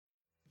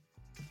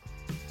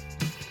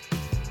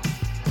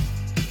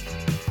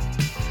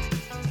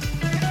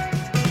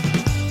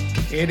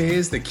It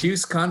is the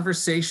Cuse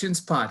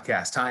Conversations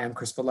podcast. Hi, I'm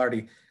Chris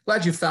Velarde.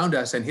 Glad you found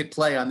us and hit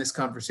play on this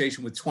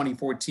conversation with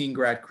 2014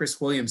 grad Chris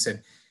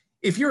Williamson.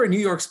 If you're a New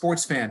York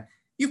sports fan,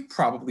 you've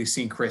probably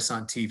seen Chris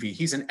on TV.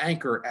 He's an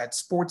anchor at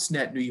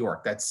Sportsnet New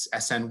York, that's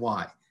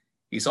SNY.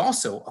 He's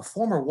also a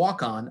former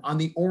walk-on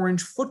the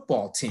Orange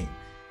football team.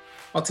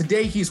 Well,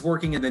 today he's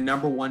working in the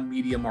number one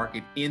media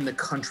market in the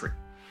country.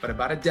 But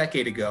about a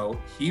decade ago,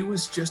 he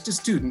was just a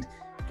student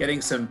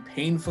getting some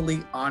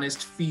painfully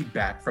honest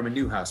feedback from a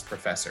Newhouse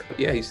professor.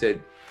 Yeah, he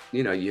said,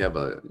 you have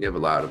a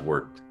lot of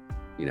work,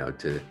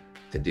 to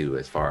do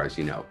as far as,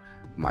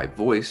 my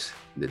voice,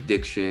 the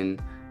diction,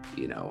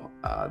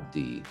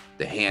 the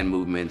hand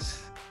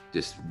movements,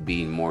 just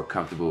being more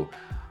comfortable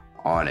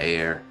on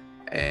air.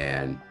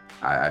 And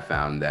I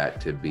found that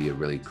to be a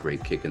really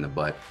great kick in the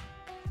butt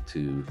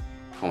to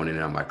hone in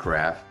on my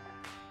craft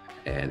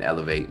and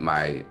elevate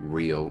my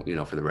reel,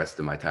 for the rest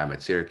of my time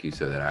at Syracuse,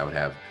 so that I would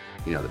have,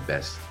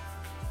 the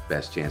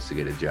best chance to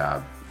get a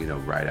job,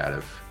 right out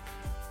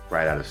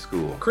of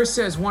school. Chris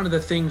says one of the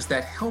things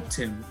that helped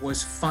him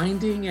was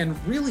finding and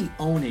really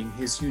owning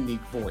his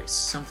unique voice,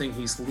 something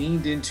he's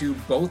leaned into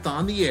both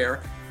on the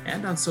air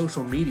and on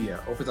social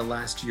media over the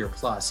last year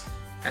plus,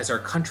 as our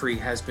country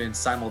has been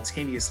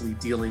simultaneously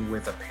dealing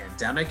with a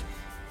pandemic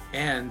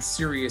and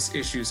serious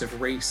issues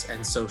of race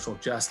and social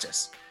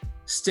justice.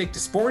 Stick to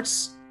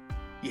sports?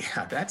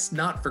 Yeah, that's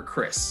not for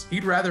Chris.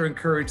 He'd rather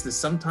encourage the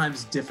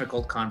sometimes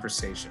difficult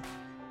conversation.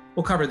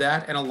 We'll cover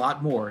that and a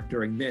lot more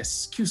during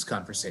this Cuse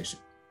Conversation.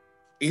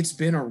 It's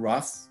been a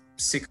rough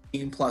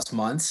 16 plus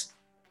months.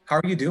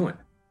 How are you doing?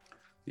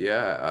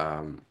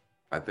 Yeah,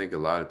 I think a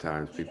lot of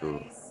times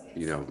people,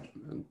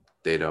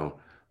 they don't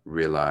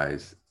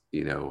realize,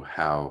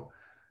 how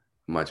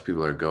much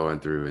people are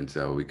going through. And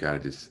so we kind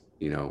of just,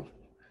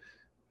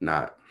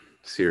 not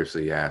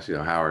seriously ask,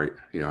 how are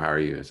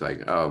you? It's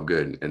like, oh, I'm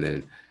good. And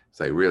then it's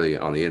like, really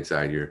on the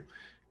inside, you're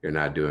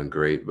not doing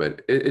great.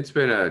 But it's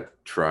been a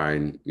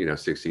trying,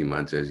 16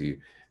 months, as you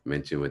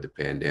mentioned, with the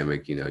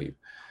pandemic. You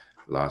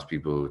lost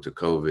people to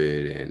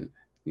COVID and,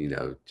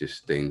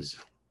 just things,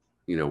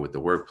 with the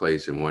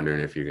workplace, and wondering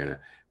if you're going to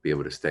be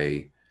able to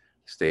stay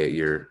at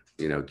your,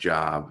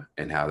 job,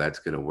 and how that's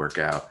going to work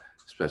out,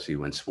 especially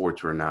when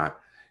sports were not,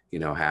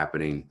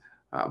 happening.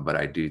 But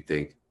I do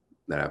think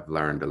that I've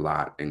learned a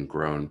lot and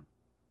grown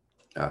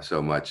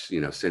so much,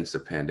 since the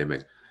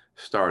pandemic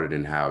started,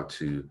 and how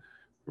to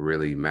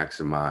really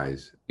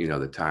maximize,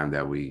 the time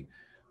that we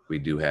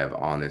do have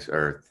on this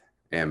earth,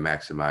 and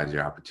maximize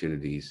your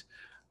opportunities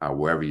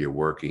wherever you're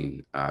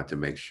working, to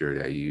make sure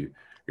that you're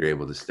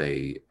able to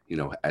stay,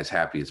 as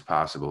happy as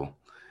possible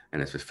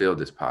and as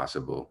fulfilled as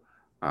possible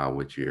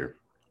with your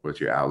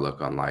outlook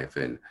on life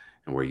and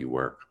where you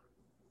work.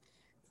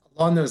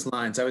 Along those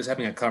lines, I was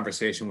having a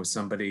conversation with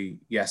somebody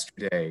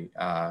yesterday,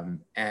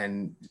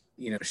 and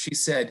she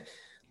said,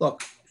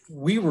 look,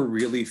 we were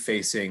really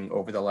facing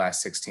over the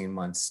last 16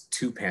 months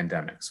 2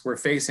 pandemics. We're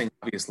facing,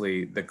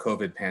 obviously, the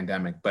COVID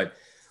pandemic, but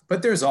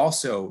there's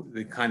also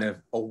the kind of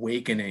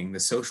awakening, the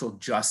social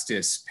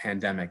justice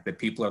pandemic, that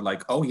people are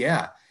like, oh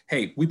yeah,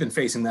 hey, we've been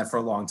facing that for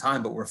a long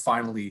time, but we're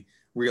finally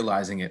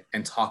realizing it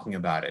and talking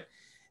about it.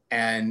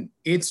 And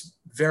it's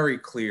very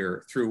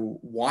clear through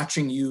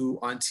watching you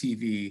on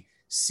TV,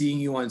 seeing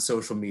you on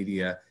social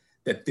media,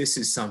 that this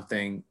is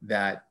something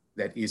that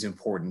is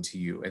important to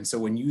you. And so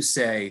when you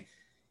say,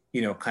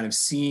 kind of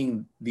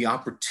seeing the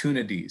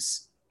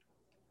opportunities,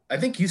 I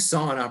think you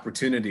saw an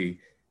opportunity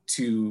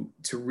to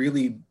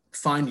really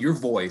find your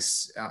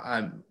voice.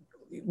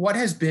 What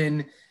has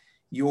been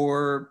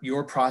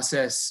your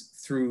process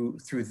through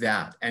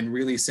that, and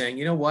really saying,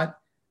 you know what,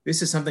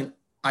 this is something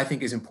I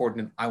think is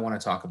important and I want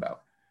to talk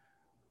about?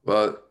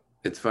 Well,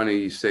 it's funny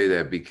you say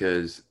that,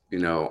 because,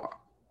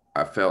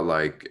 I felt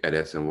like at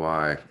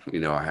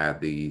SNY, I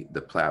had the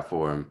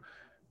platform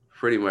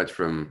pretty much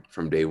from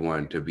day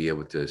one to be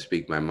able to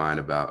speak my mind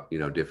about,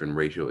 different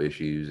racial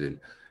issues and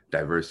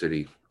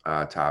diversity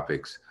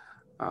topics,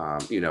 on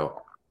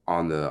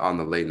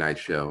the late night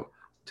show,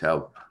 to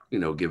help,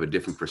 give a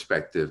different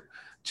perspective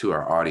to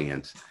our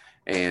audience.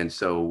 And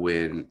so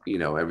when,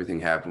 everything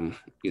happened,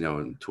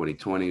 in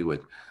 2020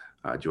 with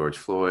George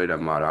Floyd,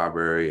 Ahmaud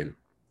Arbery, and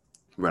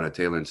Breonna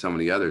Taylor, and some of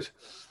the others,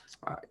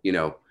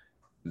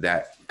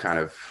 that kind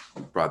of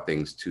brought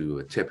things to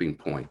a tipping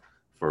point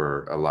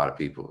for a lot of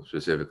people,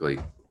 specifically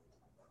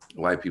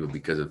white people,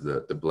 because of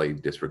the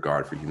blatant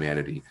disregard for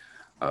humanity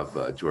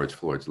of George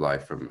Floyd's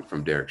life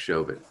from Derek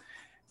Chauvin.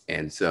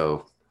 And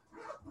so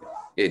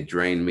it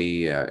drained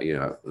me,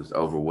 I was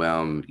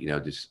overwhelmed,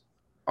 just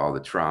all the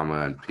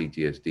trauma and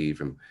PTSD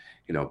from,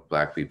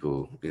 Black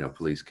people,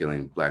 police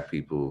killing Black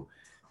people,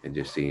 and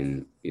just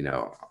seeing,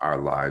 our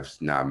lives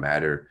not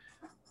matter.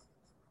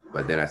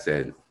 But then I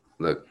said,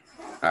 look,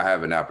 I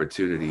have an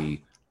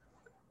opportunity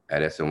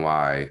at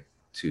SNY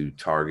to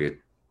target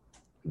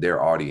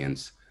their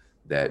audience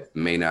that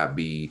may not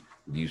be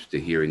used to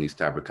hearing these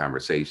type of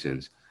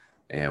conversations.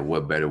 And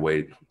what better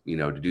way,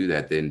 to do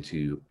that than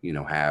to,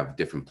 have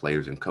different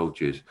players and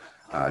coaches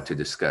to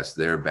discuss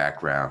their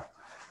background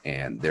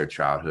and their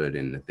childhood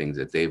and the things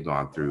that they've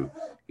gone through,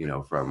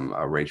 from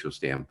a racial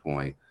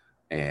standpoint,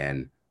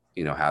 and,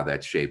 how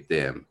that shaped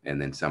them.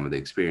 And then some of the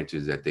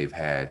experiences that they've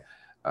had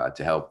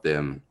to help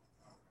them,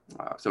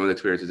 some of the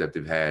experiences that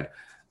they've had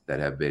that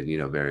have been,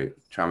 very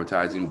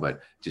traumatizing,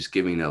 but just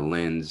giving a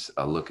lens,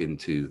 a look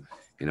into,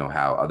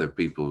 how other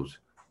people's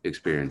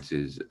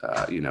experiences,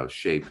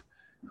 shape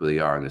who they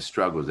are and the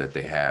struggles that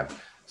they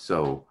have.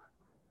 So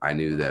I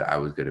knew that I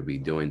was going to be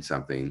doing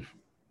something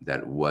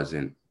that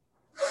wasn't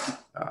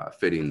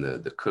fitting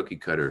the cookie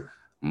cutter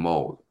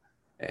mold.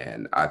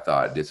 And I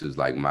thought this was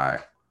like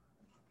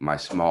my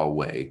small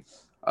way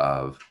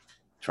of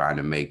trying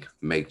to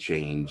make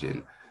change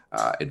and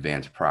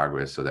advance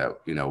progress, so that,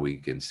 we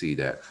can see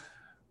that,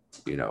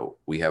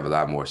 we have a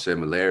lot more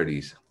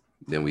similarities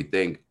than we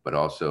think, but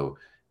also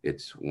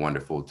it's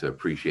wonderful to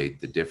appreciate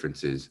the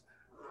differences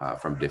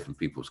from different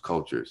people's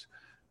cultures.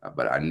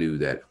 But I knew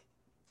that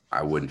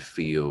I wouldn't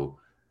feel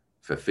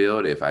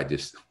fulfilled if I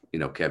just,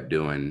 kept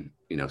doing,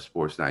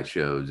 sports night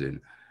shows and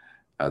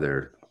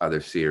other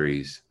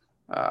series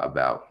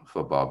about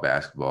football,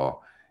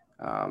 basketball,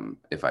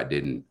 if I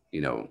didn't,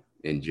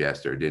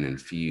 ingest or didn't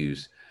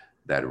infuse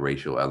that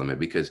racial element,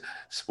 because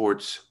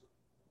sports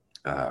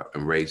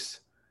and race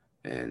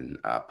and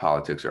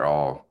politics are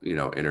all,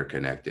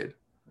 interconnected.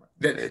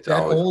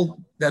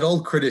 That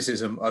old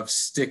criticism of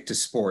stick to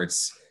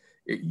sports,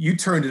 you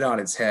turned it on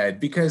its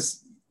head,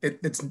 because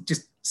it's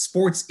just,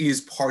 sports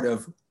is part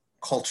of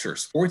culture.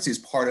 Sports is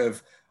part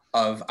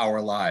of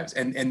our lives,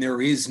 and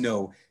there is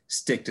no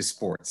stick to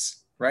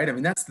sports, right? I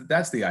mean,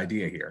 that's the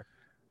idea here.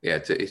 Yeah,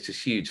 it's a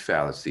huge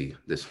fallacy.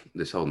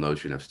 This whole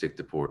notion of stick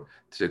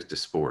to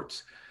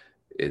sports,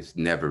 it's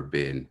never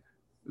been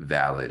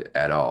valid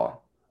at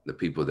all. The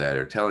people that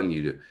are telling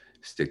you to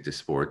stick to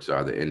sports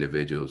are the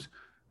individuals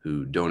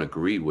who don't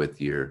agree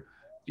with your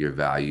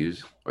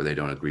values, or they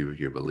don't agree with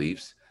your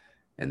beliefs.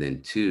 And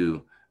then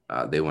two,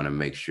 they want to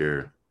make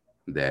sure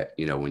that,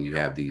 when you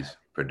have these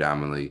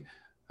predominantly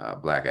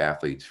Black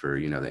athletes for,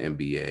 the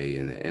NBA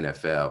and the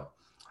NFL,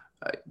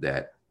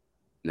 that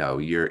no,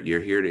 you're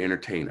here to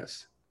entertain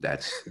us.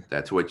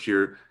 That's what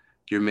your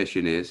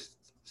mission is.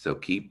 So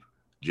keep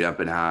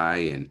jumping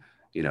high and,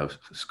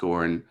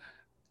 scoring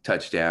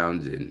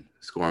touchdowns and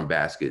scoring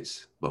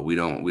baskets, but we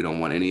don't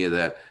want any of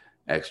that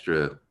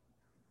extra,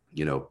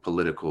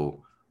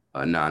 political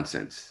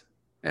nonsense.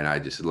 And I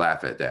just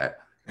laugh at that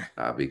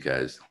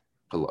because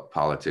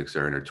politics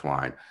are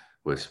intertwined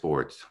with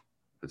sports.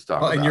 Let's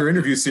talk about. And your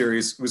interview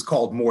series was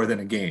called More Than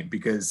a Game,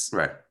 because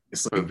right,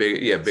 it's like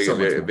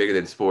bigger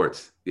than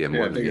sports. Yeah,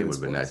 more than a game would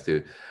have been nice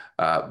too.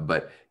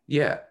 But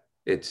yeah,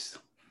 it's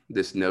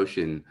this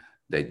notion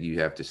that you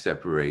have to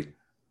separate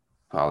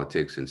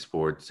politics and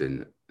sports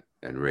and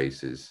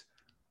races.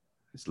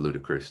 It's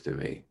ludicrous to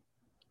me.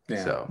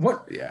 Yeah. So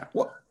what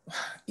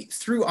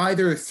through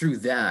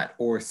that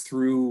or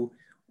through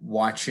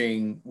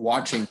watching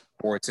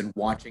sports and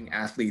watching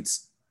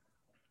athletes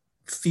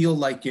feel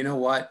like, you know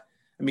what?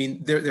 I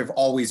mean, there've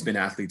always been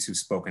athletes who've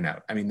spoken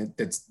out. I mean,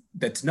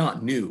 that's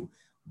not new,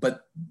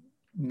 but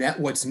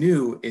what's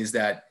new is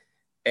that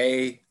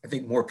A, I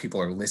think more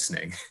people are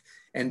listening,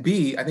 and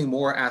B, I think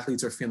more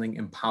athletes are feeling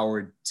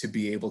empowered to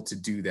be able to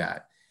do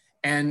that.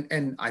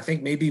 And I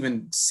think maybe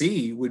even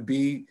C would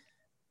be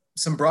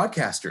some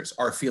broadcasters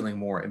are feeling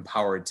more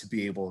empowered to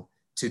be able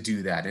to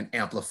do that and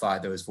amplify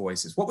those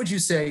voices. What would you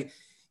say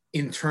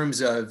in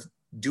terms of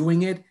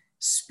doing it,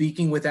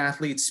 speaking with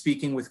athletes,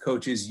 speaking with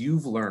coaches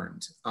you've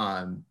learned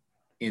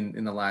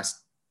in the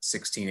last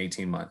 16,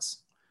 18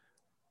 months?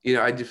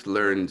 I just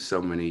learned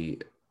so many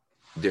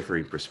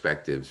differing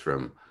perspectives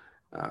from,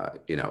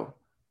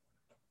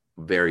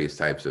 various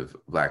types of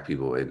Black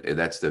people. And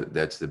that's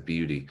the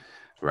beauty,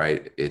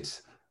 right?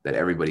 It's that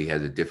everybody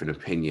has a different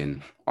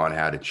opinion on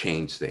how to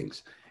change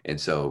things. And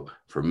so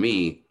for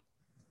me,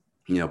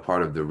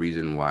 part of the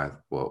reason why,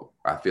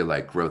 I feel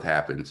like growth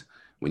happens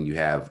when you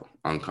have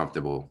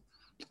uncomfortable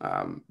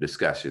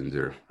discussions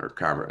or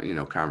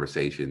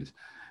conversations.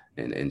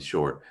 And in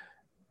short,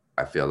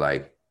 I feel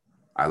like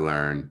I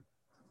learned,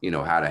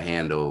 how to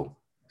handle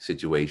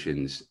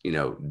situations,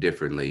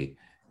 differently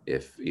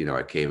if,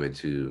 I came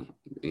into,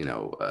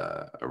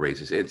 a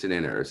racist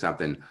incident or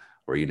something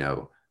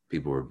where,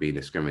 people were being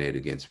discriminated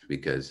against,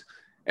 because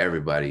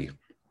everybody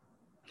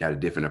had a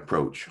different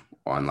approach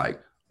on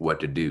like what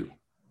to do.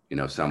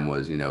 Some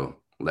was,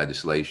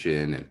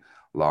 legislation and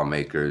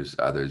lawmakers,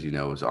 others,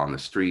 was on the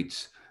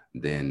streets.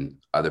 Then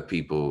other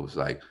people was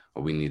like,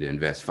 well, we need to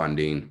invest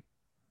funding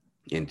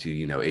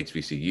into,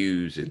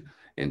 HBCUs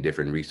and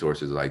different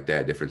resources like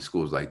that, different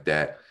schools like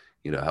that,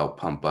 help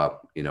pump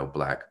up,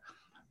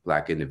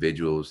 Black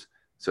individuals.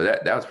 So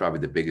that was probably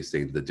the biggest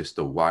thing, just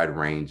the wide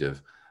range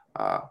of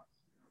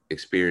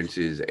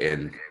experiences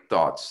and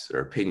thoughts, or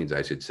opinions,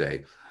 I should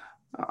say,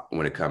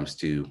 when it comes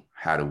to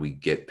how do we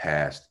get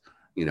past,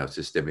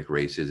 systemic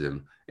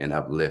racism and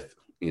uplift,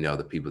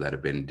 the people that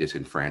have been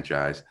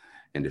disenfranchised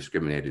and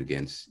discriminated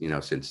against,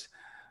 since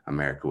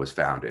America was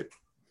founded.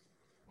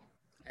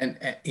 And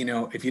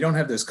if you don't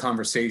have those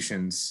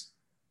conversations,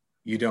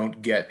 if you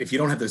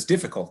don't have those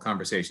difficult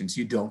conversations,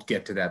 you don't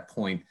get to that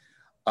point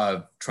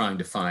of trying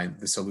to find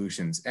the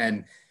solutions.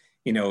 And,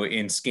 you know,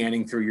 in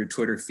scanning through your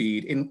Twitter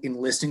feed, in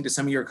listening to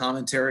some of your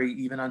commentary,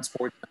 even on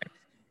Sports Night,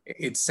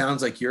 it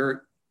sounds like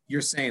you're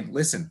saying,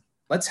 listen,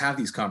 let's have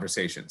these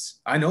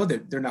conversations. I know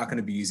that they're not going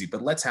to be easy,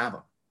 but let's have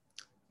them.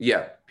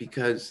 Yeah,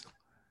 because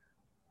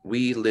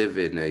we live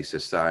in a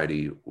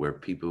society where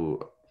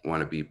people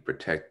want to be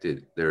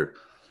protected.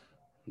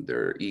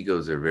 Their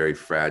egos are very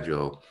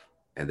fragile,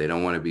 and they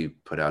don't want to be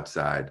put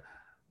outside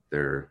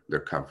their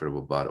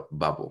comfortable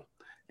bubble.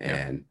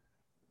 And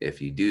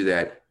if you do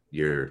that,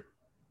 you're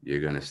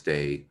going to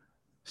stay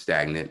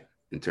stagnant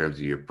in terms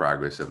of your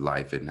progress of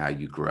life and how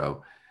you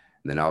grow.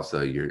 And then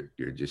also you're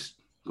just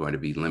going to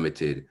be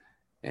limited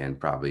and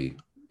probably,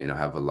 you know,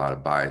 have a lot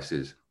of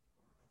biases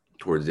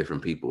towards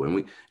different people.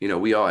 And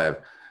we all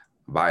have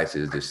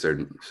biases. That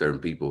certain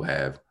people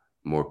have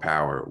more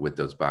power with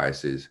those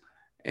biases,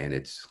 and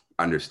it's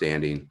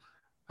understanding,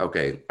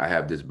 okay, I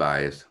have this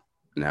bias.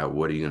 Now,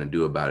 what are you going to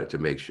do about it to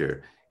make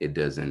sure it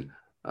doesn't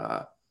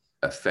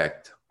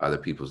affect other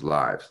people's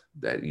lives,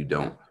 that you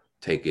don't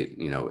take it,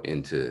 you know,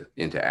 into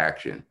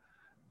action?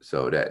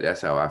 So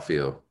that's how I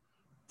feel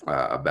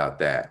about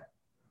that.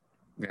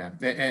 Yeah,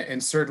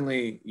 and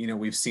certainly, you know,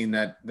 we've seen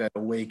that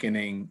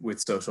awakening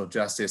with social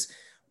justice,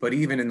 but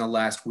even in the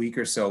last week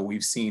or so,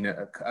 we've seen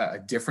a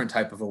different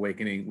type of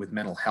awakening with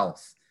mental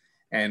health.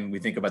 And we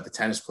think about the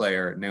tennis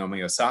player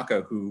Naomi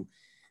Osaka, who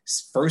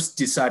first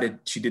decided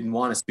she didn't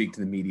want to speak to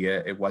the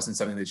media. It wasn't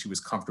something that she was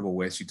comfortable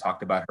with. She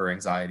talked about her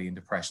anxiety and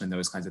depression and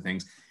those kinds of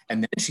things.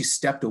 And then she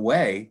stepped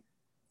away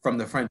from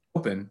the French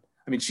Open.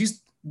 I mean,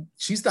 she's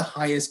the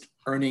highest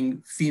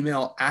earning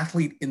female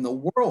athlete in the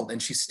world.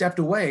 And she stepped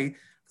away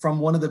from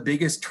one of the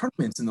biggest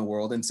tournaments in the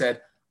world and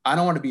said, I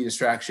don't want to be a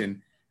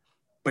distraction.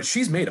 But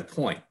she's made a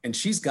point, and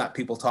she's got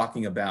people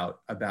talking about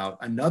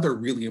another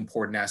really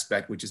important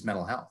aspect, which is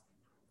mental health.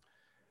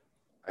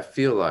 I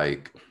feel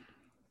like,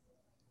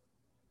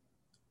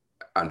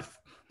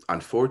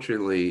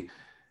 unfortunately,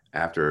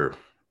 after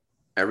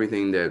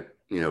everything that,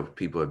 you know,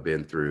 people have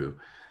been through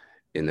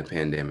in the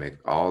pandemic,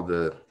 all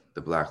the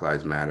Black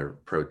Lives Matter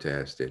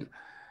protest, and,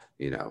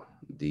 you know,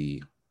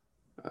 the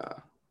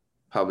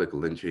public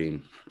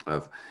lynching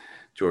of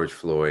George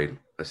Floyd,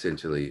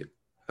 essentially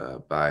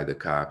by the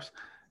cops,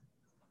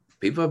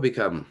 people have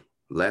become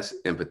less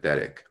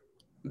empathetic.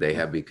 They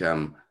have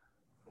become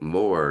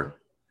more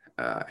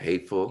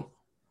hateful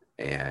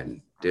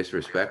and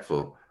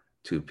disrespectful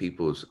to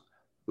people's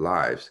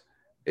lives.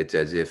 It's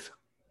as if,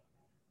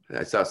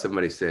 I saw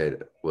somebody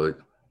said, well,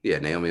 yeah,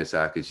 Naomi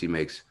Osaka, she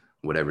makes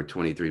whatever,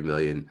 23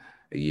 million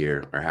a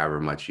year or however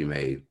much she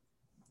made.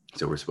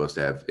 So we're supposed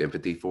to have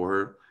empathy for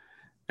her,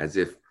 as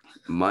if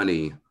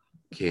money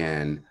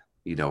can,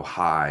 you know,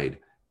 hide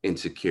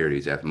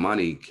insecurities, as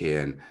money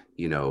can,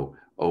 you know,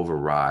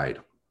 override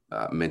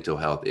mental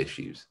health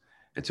issues.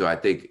 And so I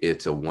think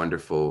it's a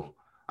wonderful,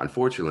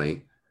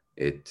 unfortunately,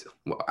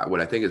 what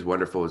I think is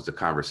wonderful is the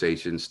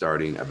conversation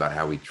starting about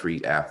how we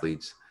treat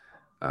athletes,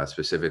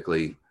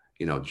 specifically,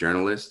 you know,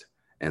 journalists,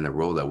 and the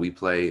role that we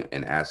play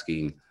in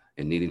asking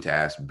and needing to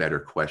ask better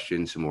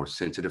questions, more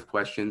sensitive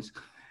questions.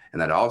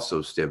 And that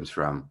also stems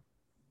from,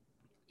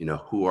 you know,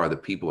 who are the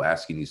people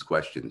asking these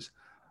questions?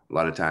 A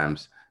lot of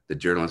times the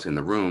journalists in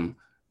the room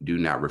do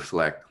not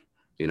reflect,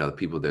 you know, the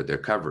people that they're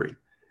covering.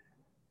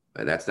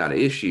 But that's not an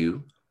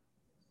issue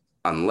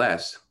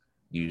unless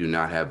you do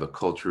not have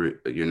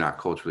you're not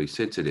culturally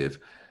sensitive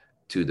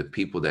to the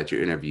people that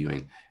you're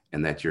interviewing,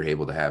 and that you're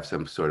able to have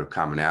some sort of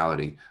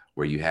commonality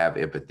where you have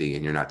empathy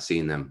and you're not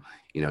seeing them,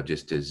 you know,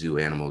 just as zoo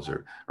animals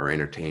or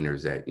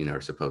entertainers that, you know,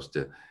 are supposed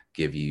to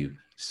give you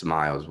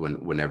smiles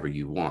whenever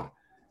you want.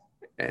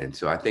 And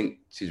so I think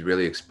she's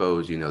really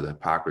exposed, you know, the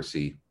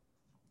hypocrisy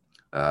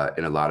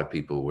in a lot of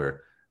people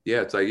where, yeah,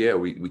 it's like, yeah,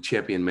 we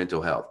champion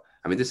mental health.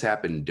 I mean, this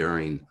happened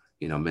during,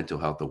 you know, Mental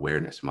Health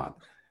Awareness Month.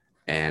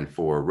 And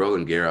for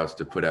Roland Garros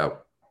to put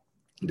out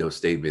those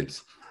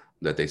statements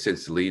that they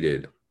since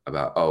deleted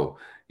about, oh,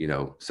 you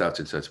know, such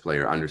and such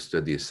player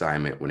understood the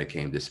assignment when it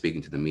came to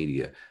speaking to the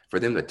media, for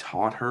them to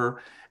taunt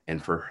her,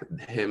 and for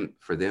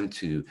them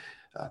to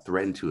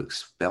threaten to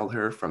expel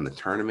her from the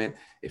tournament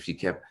if she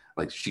kept,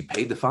 like, she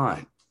paid the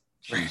fine.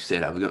 She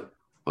said, I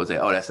was like,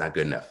 oh, that's not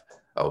good enough.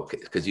 Oh,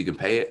 because you can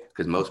pay it,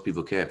 because most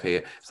people can't pay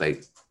it. It's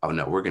like, oh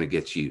no, we're going to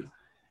get you.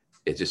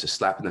 It's just a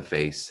slap in the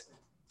face.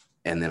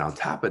 And then on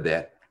top of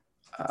that,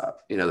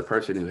 you know, the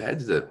person who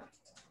heads the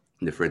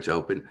French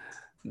Open,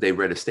 they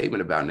read a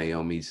statement about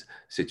Naomi's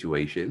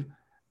situation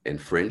in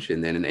French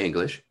and then in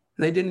English,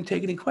 and they didn't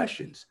take any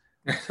questions.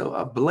 So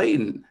a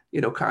blatant, you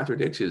know,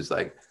 contradiction is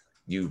like,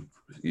 you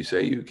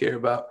say you care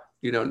about,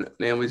 you know,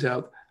 Naomi's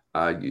health.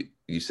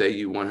 You say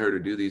you want her to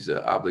do these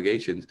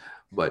obligations,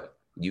 but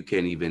you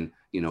can't even,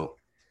 you know,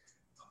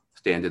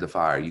 stand to the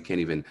fire. You can't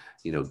even,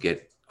 you know,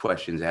 get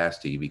questions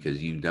asked to you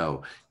because you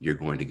know you're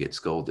going to get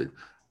scolded.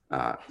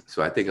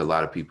 So I think a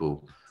lot of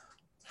people,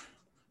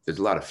 there's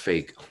a lot of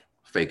fake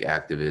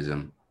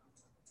activism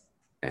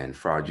and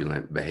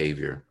fraudulent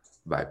behavior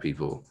by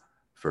people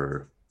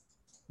for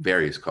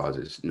various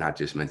causes, not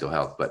just mental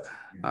health, but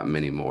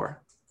many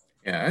more.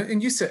 Yeah,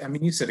 and you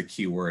said a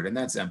key word, and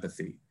that's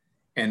empathy,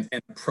 and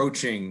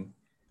approaching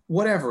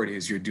whatever it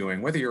is you're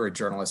doing, whether you're a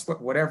journalist,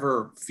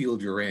 whatever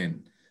field you're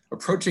in,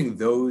 approaching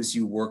those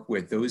you work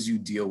with, those you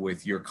deal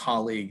with, your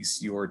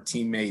colleagues, your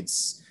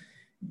teammates,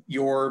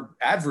 your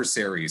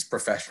adversaries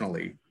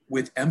professionally,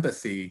 with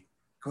empathy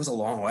goes a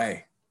long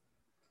way.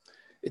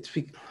 It's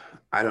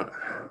I don't.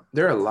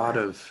 There are a lot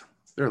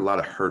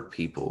of hurt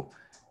people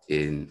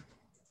in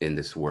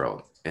this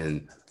world,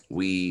 and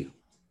we,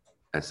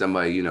 as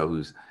somebody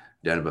who's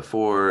done it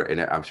before, and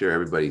I'm sure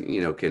everybody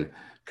can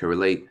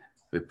relate.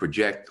 We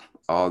project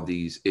all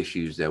these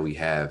issues that we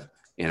have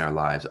in our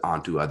lives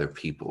onto other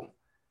people.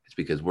 It's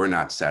because we're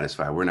not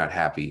satisfied. We're not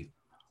happy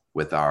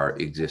with our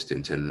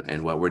existence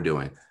and what we're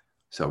doing.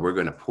 So we're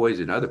going to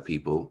poison other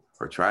people,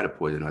 or try to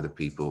poison other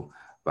people,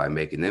 by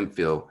making them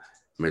feel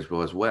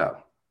miserable as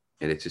well.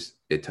 And it just,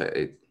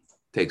 it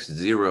takes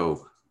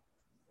zero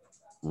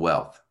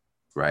wealth,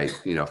 right?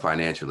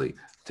 Financially,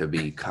 to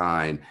be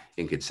kind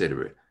and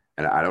considerate.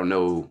 And I don't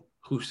know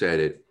who said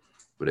it,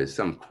 but it's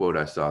some quote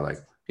I saw, like,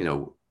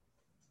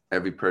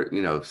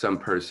 some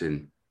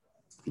person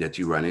that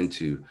you run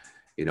into,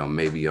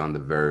 maybe on the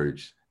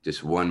verge,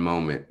 just one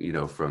moment,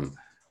 from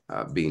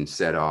being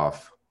set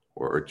off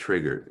or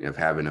triggered, of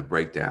having a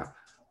breakdown.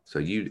 So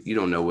you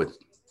don't know what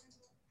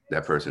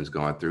that person's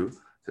going through.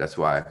 That's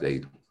why if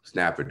they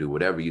snap or do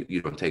whatever,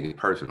 you don't take it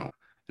personal.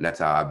 And that's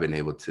how I've been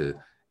able to,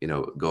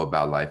 go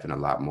about life in a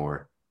lot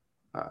more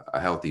a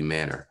healthy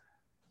manner,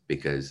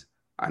 because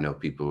I know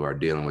people are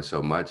dealing with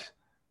so much.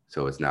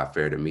 So it's not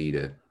fair to me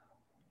to,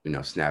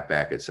 snap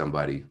back at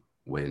somebody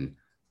when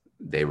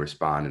they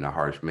respond in a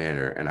harsh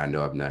manner. And I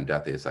know I've done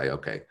nothing. It's like,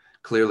 okay,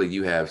 clearly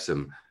you have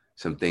some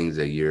things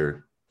that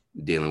you're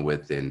dealing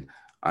with and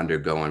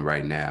undergoing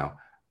right now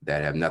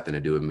that have nothing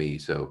to do with me.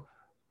 So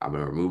I'm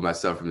going to remove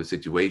myself from the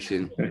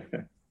situation.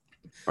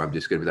 Or I'm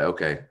just going to be like,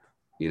 okay,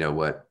 you know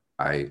what?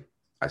 I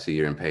see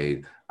you're in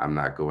pain. I'm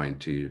not going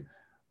to,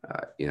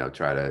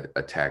 try to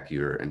attack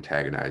you or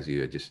antagonize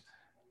you. I just,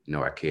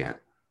 I can't,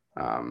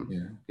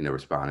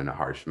 respond in a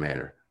harsh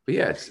manner. But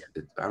yeah,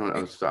 I don't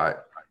know. So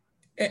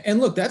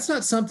and look, that's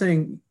not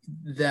something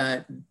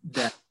that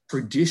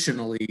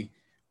traditionally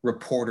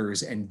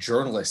reporters and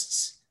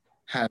journalists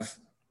have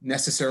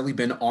necessarily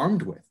been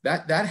armed with.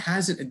 That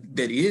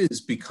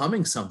is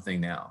becoming something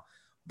now,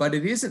 but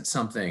it isn't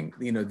something,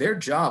 their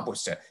job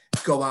was to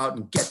go out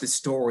and get the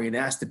story and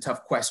ask the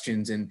tough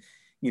questions and,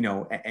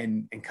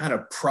 and kind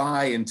of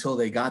pry until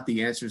they got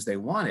the answers they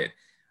wanted.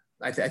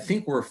 I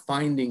think we're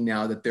finding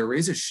now that there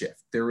is a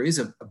shift. There is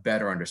a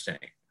better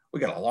understanding. We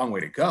got a long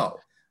way to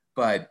go,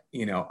 but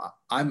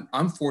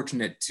I'm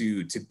fortunate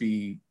to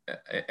be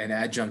an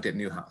adjunct at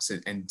Newhouse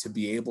and to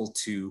be able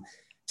to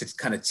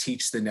kind of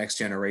teach the next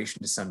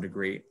generation to some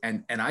degree,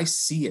 and I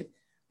see it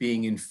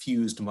being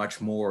infused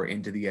much more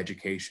into the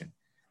education.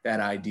 That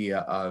idea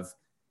of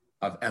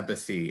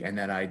empathy, and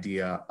that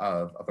idea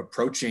of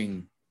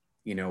approaching,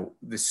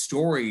 the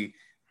story,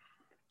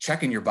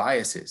 checking your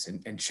biases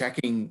and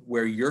checking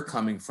where you're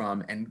coming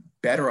from, and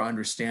better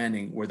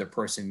understanding where the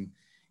person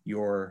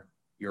you're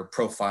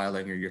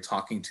profiling or you're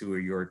talking to, or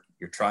you're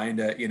trying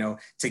to,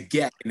 to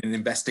get in an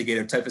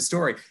investigative type of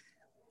story,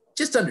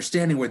 just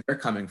understanding where they're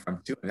coming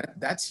from too.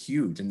 That's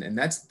huge. And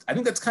I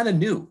think that's kind of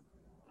new.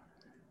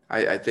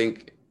 I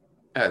think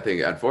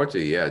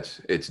unfortunately, yeah,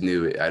 it's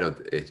new.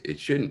 It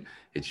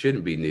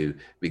shouldn't be new,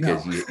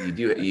 because no.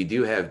 you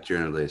do have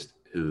journalists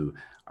who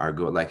are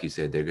like you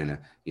said, they're gonna,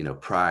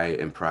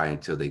 pry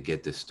until they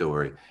get the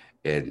story.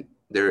 And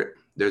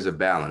there's a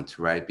balance,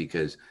 right?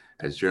 Because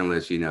as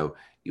journalists,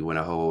 you want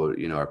to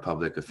hold, our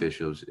public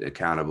officials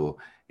accountable,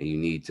 and you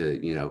need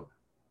to,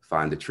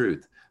 find the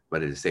truth.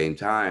 But at the same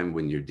time,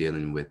 when you're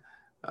dealing with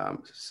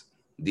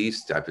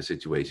these type of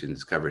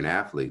situations covering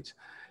athletes,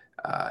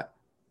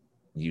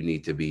 you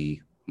need to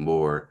be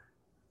more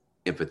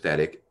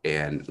empathetic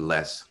and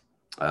less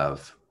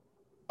of,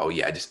 oh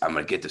yeah, I'm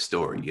gonna get the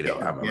story. I'm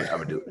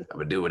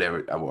gonna do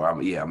whatever. I'm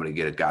gonna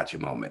get a gotcha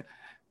moment,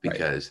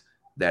 because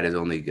that is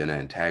only gonna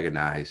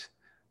antagonize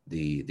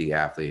the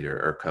athlete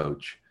or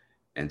coach.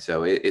 And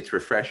so it's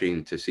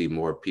refreshing to see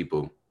more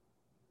people,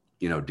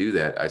 do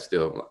that. I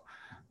still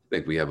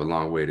think we have a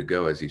long way to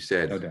go, as you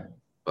said, okay.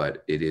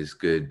 But it is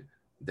good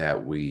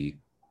that we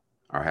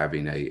are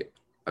having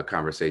a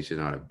conversation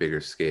on a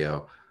bigger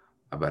scale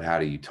about how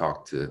do you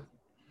talk to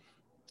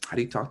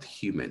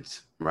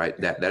humans, right?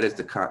 That is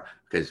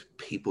because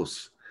people,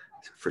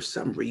 for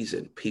some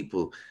reason,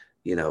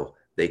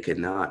 they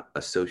cannot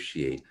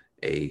associate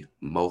a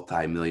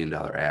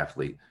multi-million-dollar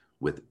athlete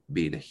with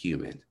being a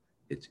human.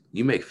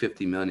 You make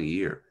 $50 million a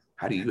year.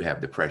 How do you have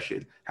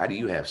depression? How do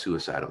you have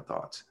suicidal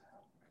thoughts?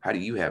 How do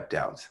you have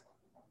doubts?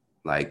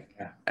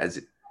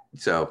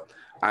 So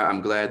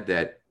I'm glad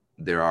that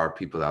there are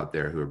people out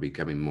there who are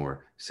becoming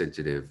more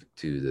sensitive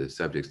to the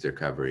subjects they're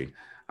covering,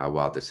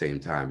 while at the same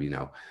time,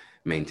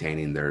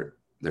 maintaining their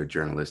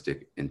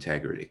journalistic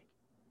integrity.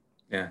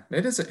 Yeah,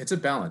 it's a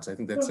balance. I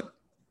think that's,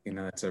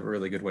 that's a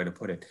really good way to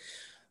put it.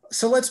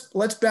 So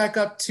let's back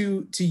up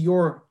to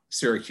your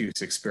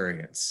Syracuse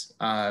experience.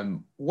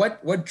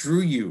 What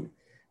drew you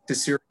to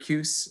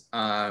Syracuse?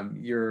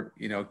 You're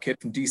a kid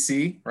from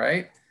DC,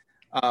 right?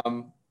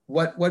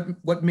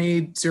 What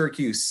made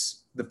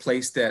Syracuse the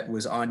place that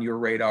was on your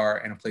radar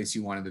and a place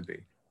you wanted to be?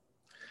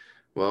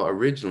 Well,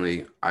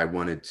 originally I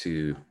wanted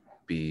to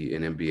be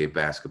an NBA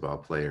basketball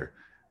player.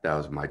 That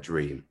was my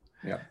dream.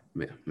 Yeah.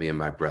 Me and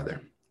my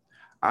brother.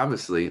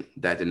 Obviously,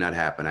 that did not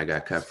happen. I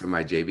got cut from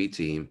my JV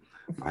team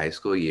my high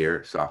school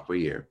year, sophomore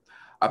year.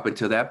 Up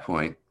until that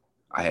point,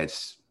 I had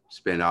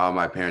spent all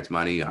my parents'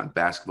 money on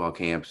basketball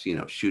camps,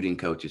 shooting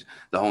coaches,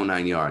 the whole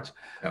 9 yards.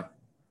 Yeah.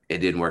 It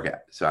didn't work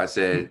out. So I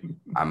said,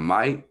 I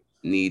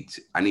need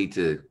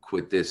to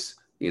quit this,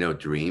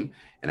 dream,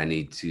 and I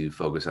need to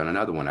focus on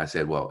another one. I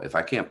said, well, if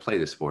I can't play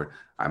the sport,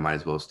 I might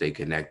as well stay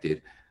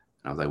connected.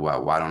 And I was like,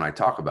 well, why don't I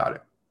talk about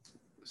it?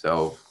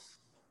 So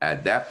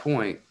at that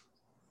point,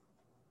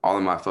 all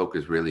of my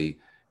focus really,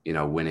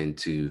 went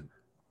into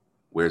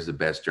where's the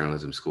best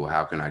journalism school?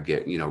 How can I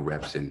get,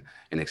 reps and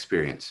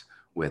experience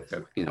with,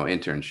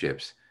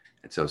 internships?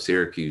 And so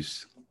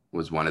Syracuse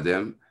was one of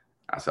them.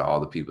 I saw all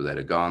the people that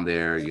had gone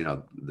there,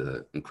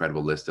 the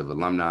incredible list of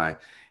alumni.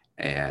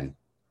 And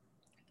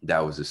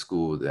that was a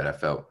school that I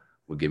felt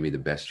would give me the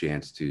best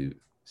chance to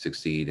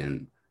succeed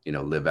and,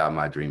 live out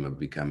my dream of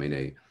becoming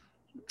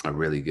a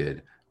really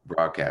good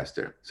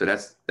broadcaster. So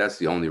that's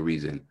the only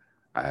reason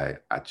I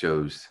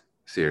chose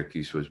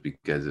Syracuse, was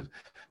because of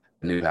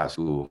Newhouse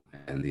School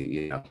and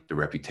the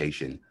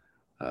reputation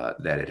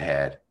that it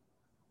had.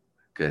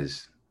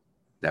 Because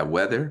that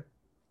weather,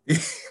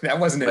 that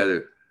wasn't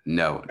it.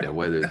 No, that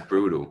weather is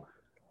brutal.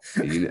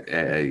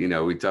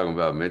 We talking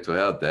about mental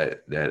health,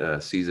 that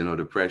seasonal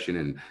depression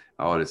and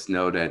all the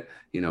snow that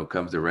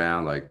comes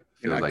around, like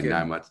feels like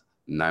kidding.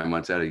 9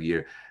 months out of the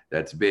year.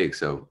 That's big.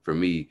 So for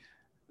me,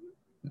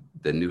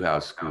 the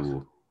Newhouse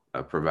School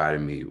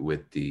provided me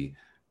with the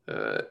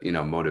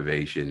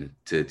motivation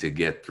to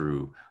get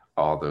through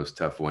all those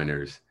tough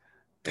winters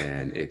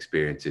and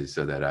experiences,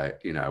 so that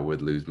I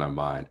would lose my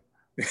mind.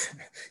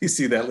 You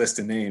see that list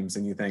of names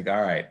and you think,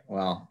 all right,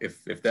 well,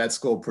 if that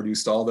school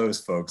produced all those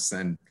folks,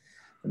 then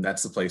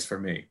that's the place for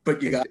me.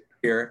 But you got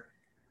here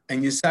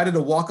and you decided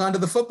to walk onto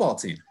the football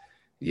team.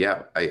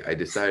 Yeah, I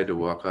decided to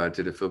walk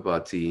onto the football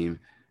team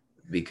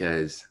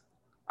because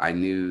I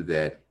knew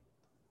that,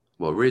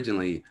 well,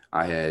 originally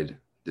I had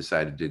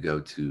decided to go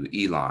to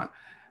Elon.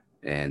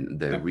 And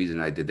the reason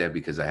I did that,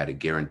 because I had a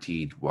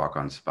guaranteed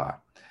walk-on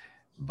spot.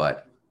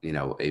 But,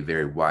 a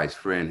very wise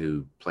friend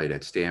who played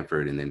at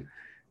Stanford and then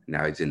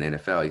now he's in the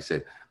NFL, he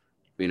said,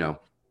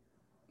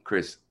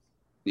 Chris,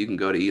 you can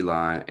go to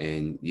Elon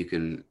and you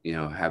can,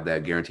 have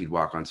that guaranteed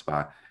walk-on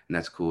spot, and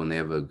that's cool. And they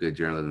have a good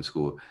journalism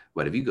school.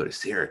 But if you go to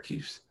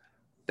Syracuse,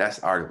 that's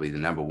arguably the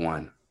number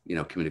one,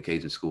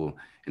 communication school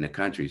in the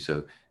country.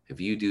 So if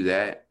you do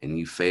that and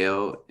you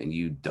fail and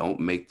you don't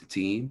make the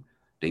team,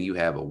 then you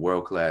have a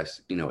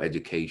world-class,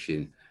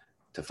 education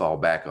to fall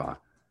back on.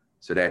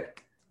 So that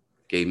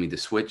gave me the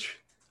switch.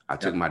 I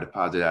took my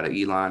deposit out of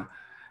Elon,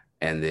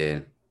 and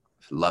then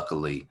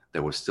luckily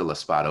there was still a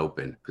spot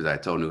open, because I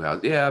told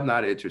Newhouse, yeah, I'm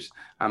not interested.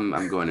 I'm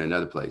going to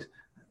another place.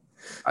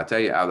 I tell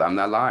you, I'm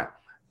not lying.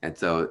 And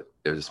so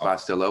there's a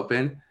spot still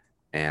open,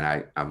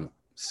 and I'm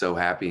so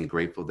happy and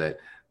grateful that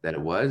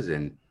it was,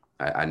 and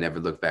I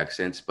never looked back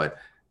since. But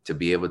to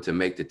be able to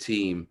make the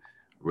team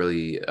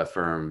really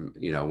affirm,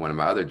 one of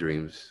my other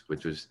dreams,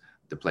 which was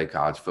to play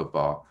college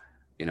football,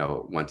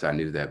 once I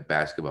knew that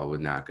basketball was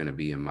not going to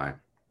be in my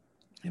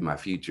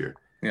future.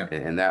 Yeah.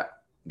 And that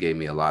gave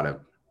me a lot of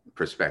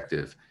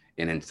perspective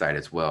and insight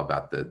as well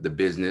about the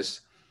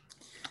business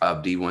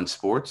of D1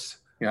 sports,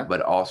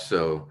 but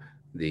also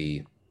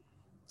the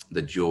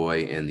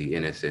joy and the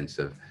innocence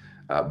of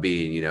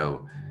being,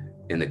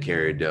 in the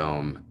Carrier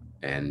Dome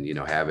and,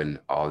 having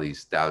all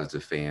these thousands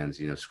of fans,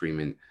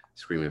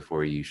 screaming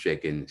for you,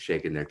 shaking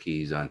their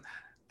keys on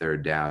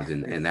third downs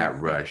and that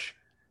rush.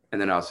 And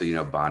then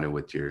also, bonding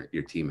with your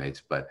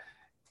teammates. But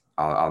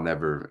I'll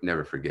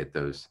never forget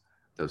those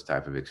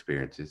type of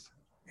experiences.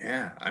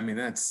 Yeah. I mean,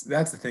 that's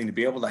the thing, to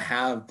be able to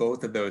have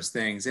both of those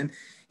things. And,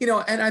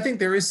 and I think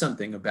there is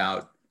something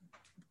about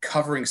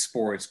covering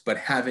sports, but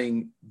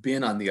having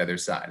been on the other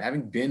side,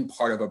 having been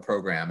part of a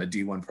program, a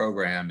D1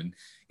 program,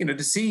 and,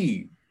 to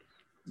see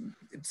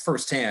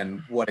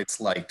firsthand what it's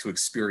like to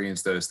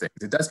experience those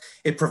things.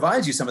 It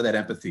provides you some of that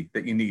empathy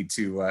that you need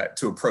to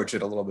approach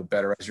it a little bit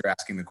better as you're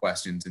asking the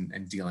questions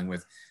and dealing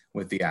with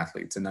the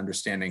athletes and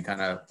understanding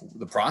kind of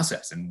the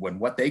process and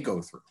what they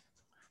go through.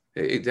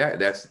 Exactly.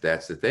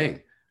 That's the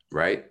thing,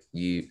 right?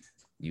 You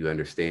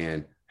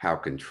understand how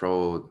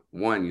controlled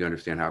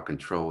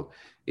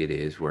it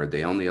is, where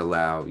they only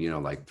allow,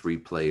 like 3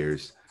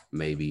 players,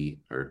 maybe,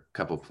 or a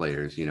couple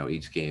players,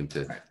 each game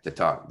to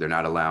talk. They're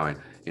not allowing,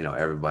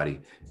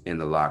 everybody in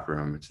the locker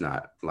room. It's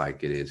not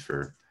like it is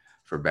for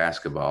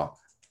basketball.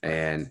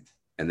 And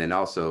then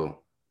also,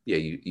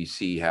 you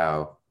see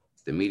how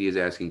the media is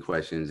asking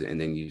questions,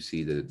 and then you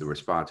see the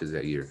responses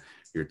that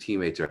your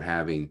teammates are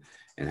having,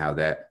 and how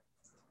that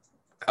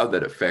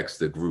affects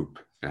the group.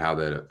 and how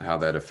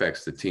that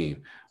affects the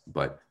team.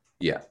 But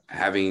yeah,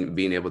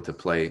 being able to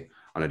play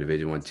on a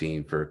Division I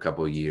team for a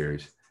couple of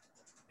years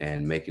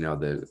and making all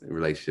the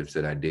relationships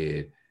that I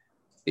did,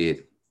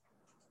 it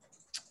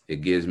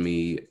gives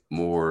me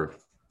more,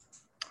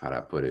 how do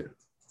I put it,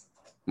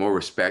 more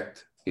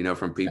respect,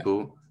 from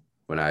people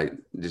when I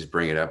just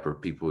bring it up, or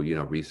people,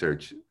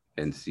 research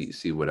and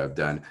see what I've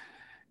done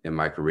in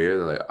my career.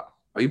 They're like,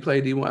 oh, you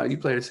played D1, you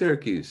played at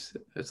Syracuse.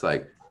 It's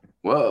like,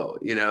 whoa,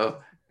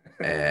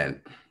 and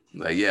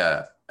like,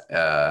 yeah.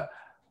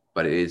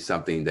 But it is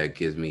something that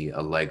gives me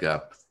a leg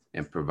up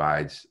and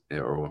provides,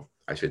 or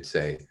I should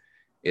say,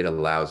 it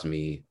allows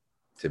me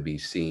to be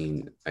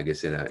seen, I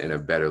guess, in a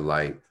better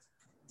light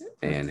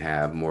and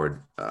have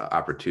more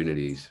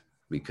opportunities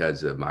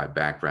because of my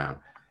background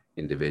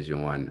in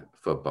Division I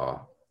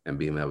football, and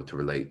being able to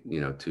relate,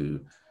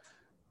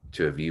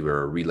 to a viewer,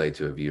 or relate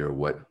to a viewer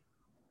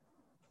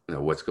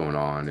what's going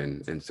on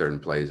in certain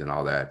plays and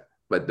all that.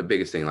 But the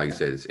biggest thing, like you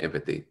said, is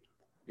empathy.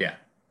 Yeah,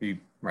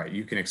 right.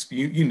 You can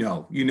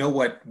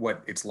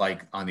what it's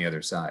like on the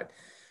other side.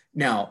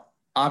 Now,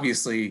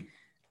 obviously,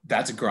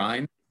 that's a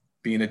grind.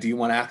 Being a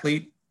D1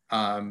 athlete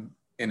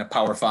in a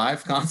Power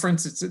 5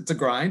 conference, it's a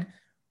grind.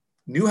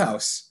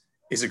 Newhouse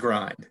is a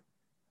grind.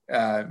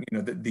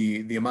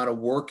 The amount of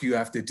work you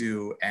have to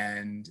do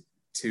and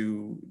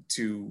to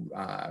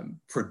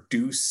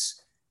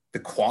produce the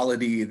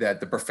quality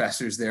that the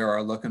professors there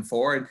are looking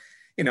for. And,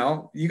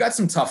 you got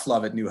some tough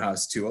love at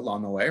Newhouse too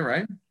along the way,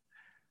 right?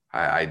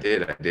 I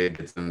did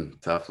get some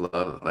tough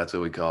love. That's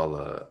what we call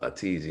a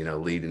tease,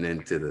 leading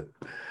into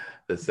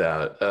the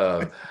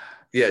South.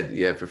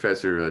 Yeah.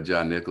 Professor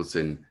John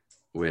Nicholson,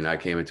 when I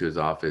came into his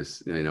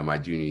office, my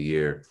junior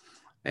year,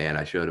 and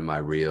I showed him my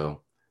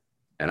reel,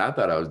 and I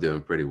thought I was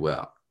doing pretty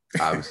well.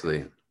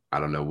 Obviously, I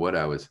don't know what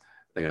I was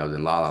thinking. I was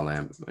in La La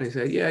Land. And he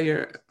said, yeah,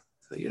 you're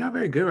not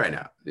very good right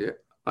now. Yeah.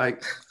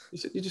 Like,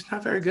 you're just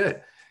not very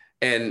good.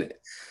 And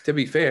to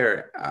be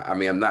fair, I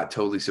mean, I'm not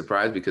totally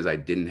surprised, because I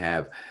didn't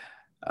have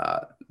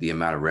the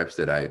amount of reps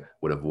that I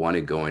would have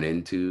wanted going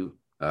into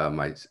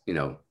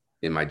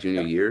in my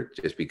junior year,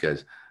 just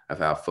because of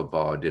how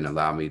football didn't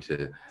allow me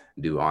to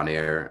do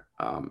on-air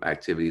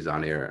activities,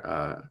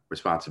 on-air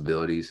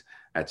responsibilities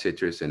at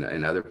Citrus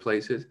and other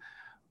places.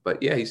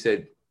 But yeah, he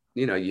said,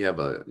 you have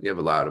a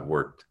lot of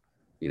work,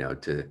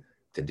 to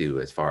do,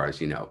 as far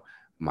as,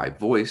 my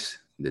voice,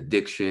 the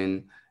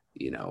diction,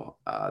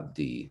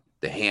 the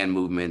hand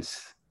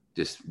movements,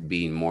 just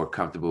being more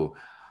comfortable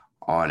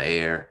on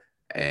air.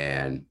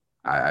 And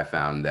I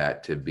found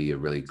that to be a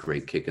really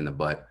great kick in the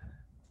butt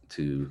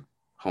to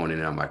hone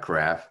in on my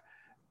craft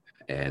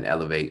and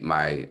elevate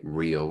my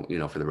reel,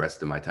 for the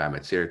rest of my time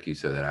at Syracuse,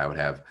 so that I would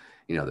have,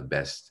 the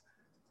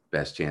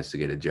best chance to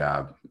get a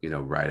job,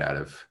 right out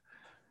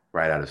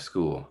of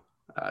school.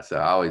 So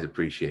I always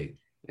appreciate,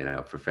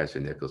 Professor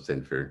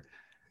Nicholson for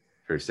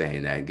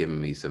saying that, giving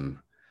me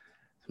some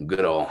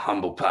good old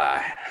humble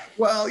pie.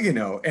 Well,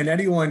 and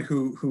anyone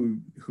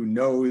who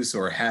knows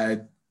or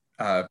had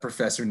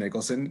Professor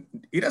Nicholson,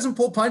 he doesn't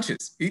pull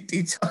punches. He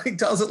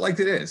tells it like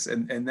it is.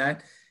 And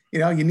that,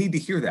 you need to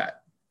hear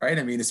that, right?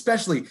 I mean,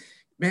 especially,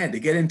 man, to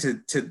get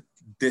into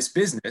this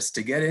business,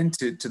 to get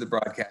into the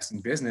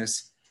broadcasting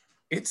business,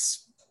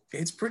 it's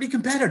pretty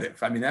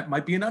competitive. I mean, that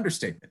might be an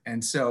understatement.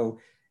 And so,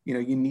 you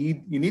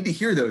need to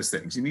hear those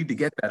things. You need to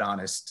get that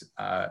honest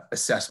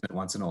assessment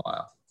once in a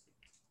while.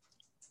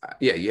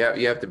 Yeah,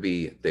 you have to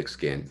be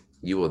thick-skinned.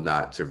 You will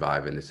not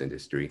survive in this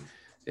industry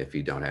if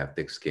you don't have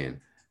thick skin.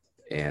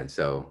 And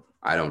so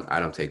I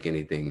don't take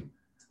anything.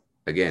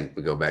 Again,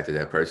 we go back to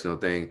that personal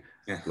thing.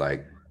 Yeah.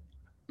 Like,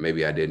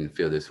 maybe I didn't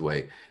feel this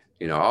way,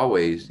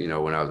 always, when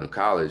I was in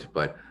college.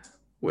 But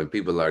when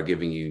people are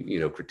giving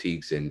you,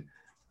 critiques and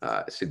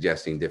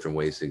suggesting different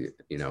ways to,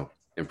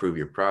 improve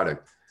your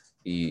product,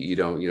 you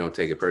don't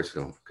take it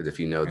personal, because if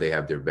they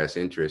have their best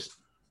interest,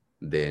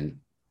 then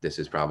this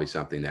is probably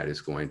something that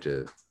is going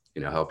to,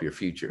 help your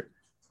future,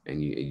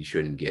 and you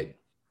shouldn't get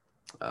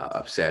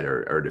upset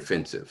or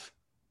defensive.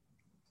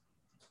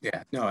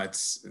 Yeah, no,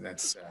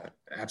 that's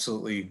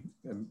absolutely,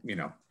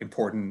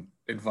 important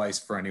advice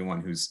for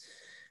anyone who's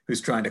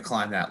trying to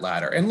climb that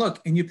ladder. And look,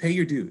 and you pay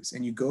your dues,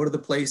 and you go to the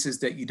places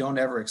that you don't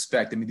ever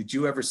expect. I mean, did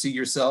you ever see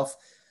yourself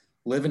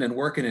living and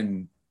working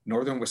in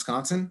northern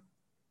Wisconsin?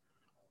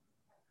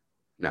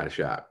 Not a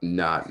shot.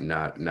 Not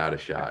a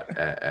shot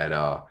at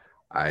all.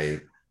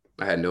 I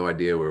had no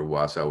idea where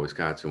Wausau,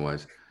 Wisconsin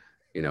was,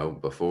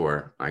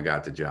 before I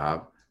got the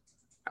job.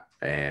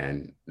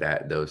 And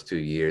that those 2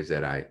 years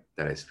that I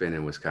spent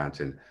in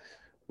Wisconsin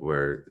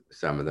were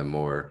some of the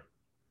more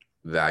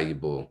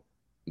valuable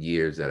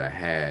years that I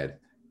had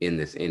in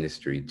this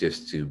industry,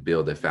 just to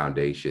build a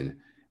foundation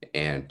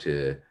and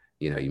to,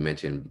 you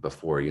mentioned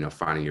before,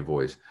 finding your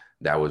voice.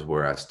 That was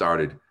where I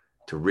started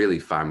to really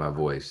find my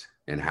voice,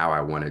 and how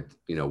I wanted,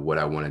 what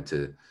I wanted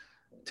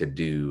to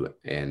do,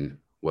 and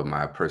what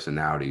my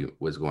personality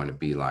was going to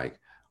be like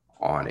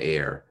on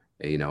air,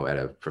 at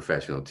a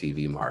professional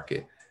TV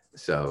market.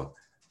 So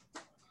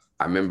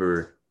I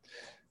remember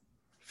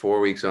 4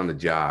 weeks on the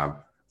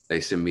job,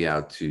 they sent me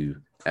out to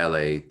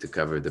LA to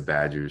cover the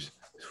Badgers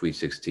Sweet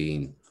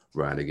 16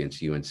 run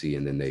against UNC,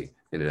 and then they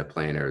ended up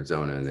playing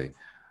Arizona, and they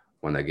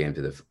won that game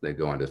they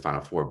go on to the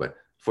Final Four. But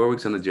 4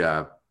 weeks on the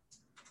job,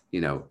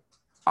 you know,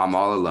 I'm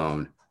all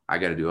alone. I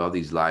got to do all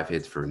these live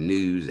hits for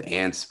news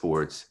and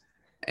sports,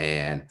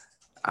 and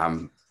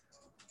I'm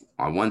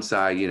on one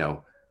side, you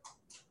know,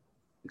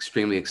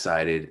 extremely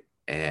excited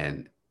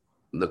and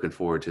looking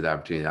forward to the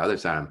opportunity. The other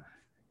side, I'm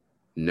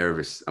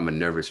nervous. I'm a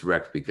nervous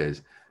wreck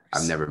because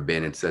I've never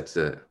been in such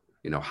a,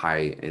 you know,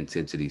 high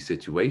intensity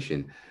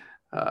situation.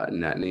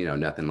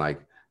 Nothing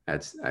like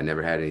that's, I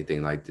never had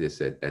anything like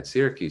this at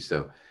Syracuse.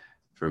 So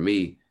for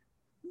me,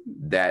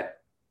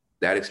 that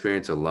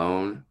experience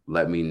alone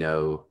let me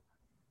know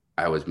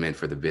I was meant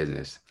for the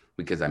business,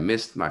 because I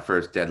missed my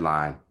first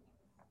deadline.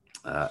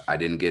 I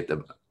didn't get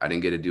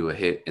to do a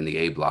hit in the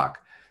A block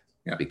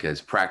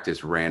because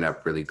practice ran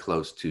up really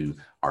close to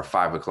our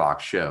 5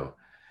 o'clock show.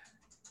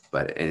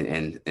 But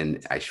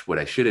what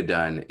I should have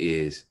done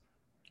is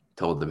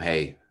told them,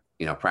 hey,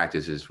 you know,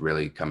 practice is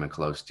really coming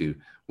close to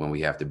when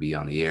we have to be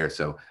on the air.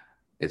 So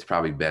it's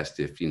probably best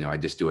if, you know, I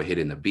just do a hit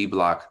in the B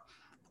block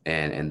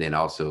and then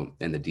also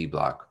in the D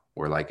block,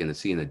 or like in the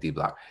C and the D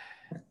block.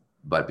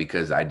 But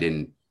because I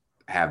didn't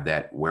have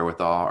that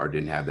wherewithal or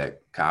didn't have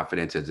that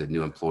confidence as a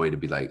new employee to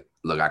be like,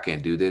 look, I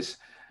can't do this.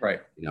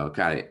 Right. You know,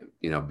 kind of,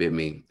 you know, bit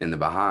me in the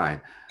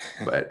behind.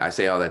 But I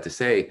say all that to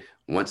say,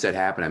 once that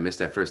happened, I missed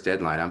that first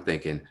deadline. I'm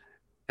thinking,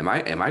 am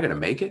I going to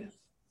make it?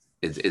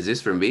 Is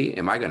this for me?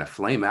 Am I going to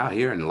flame out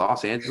here in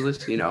Los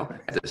Angeles, you know,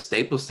 at the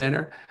Staples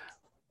Center?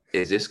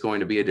 Is this going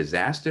to be a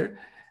disaster?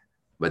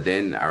 But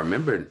then I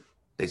remembered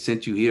they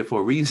sent you here for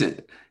a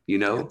reason. You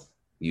know,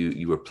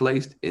 you were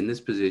placed in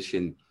this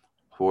position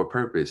for a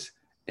purpose,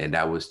 and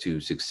that was to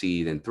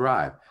succeed and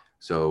thrive.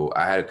 So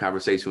I had a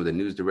conversation with the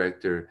news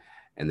director,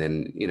 and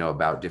then, you know,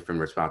 about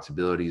different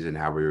responsibilities and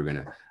how we were going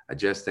to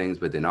adjust things.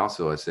 But then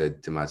also I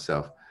said to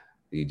myself,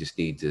 you just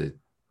need to,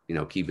 you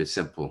know, keep it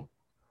simple,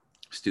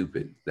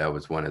 stupid. That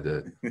was one of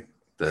the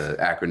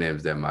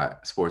acronyms that my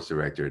sports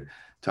director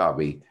taught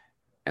me.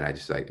 And I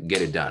just like,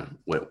 get it done.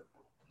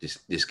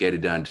 Just get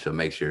it done to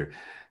make sure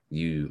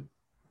you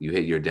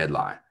hit your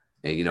deadline.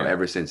 And, you know,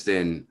 ever since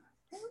then,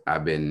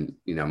 I've been,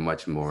 you know,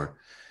 much more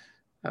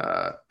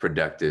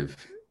productive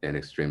and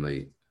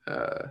extremely,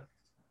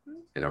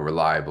 you know,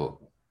 reliable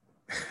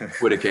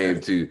when it came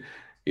to,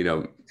 you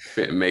know,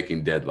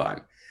 making deadline.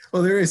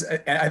 Well, there is,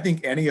 I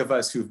think any of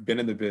us who've been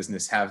in the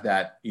business have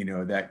that, you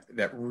know,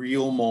 that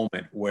real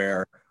moment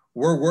where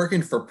we're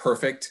working for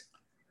perfect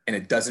and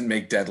it doesn't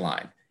make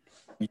deadline.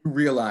 You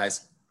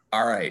realize,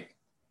 all right,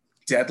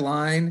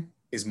 deadline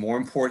is more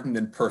important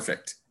than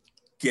perfect.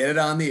 Get it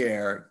on the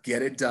air,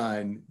 get it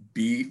done,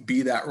 be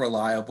that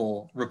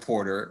reliable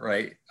reporter,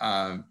 right?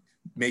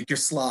 Make your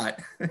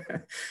slot.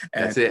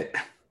 That's it.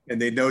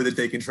 And they know that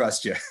they can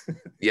trust you.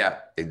 Yeah,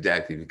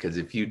 exactly. Because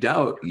if you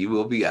don't, you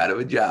will be out of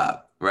a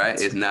job, right?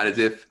 It's not as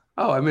if,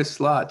 oh, I missed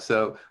slot,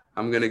 so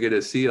I'm going to get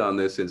a C on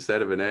this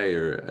instead of an A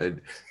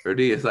or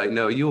D. It's like,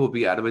 no, you will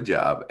be out of a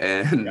job.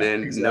 And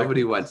then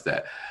nobody wants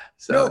that.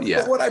 So, no,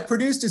 but what I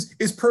produced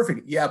is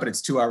perfect. Yeah, but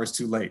it's 2 hours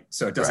too late.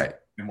 So it doesn't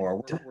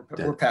anymore.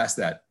 We're past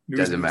that. News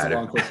doesn't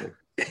matter.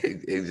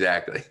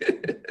 Exactly.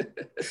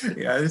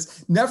 Yeah,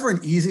 it's never an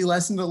easy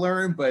lesson to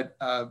learn, but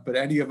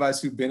any of us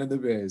who've been in the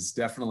biz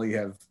definitely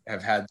have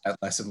had that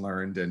lesson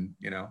learned, and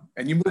you know,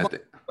 and you move on.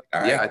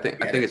 I think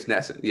it's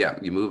necessary. Yeah,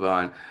 you move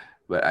on,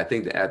 but I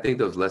think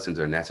those lessons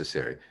are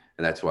necessary,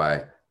 and that's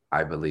why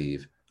I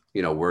believe,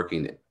 you know,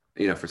 working,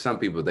 you know, for some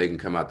people they can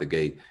come out the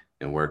gate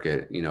and work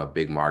at, you know, a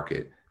big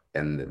market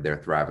and they're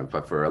thriving,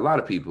 but for a lot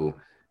of people,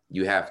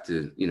 you have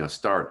to, you know,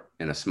 start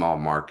in a small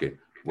market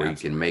where you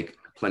can make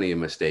plenty of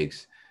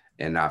mistakes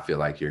and not feel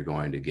like you're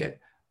going to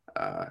get,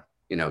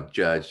 you know,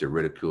 judged or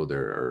ridiculed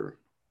or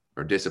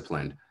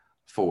disciplined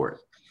for it.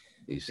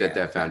 You set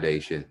that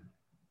foundation.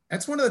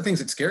 That's one of the things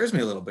that scares me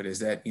a little bit, is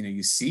that, you know,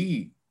 you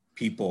see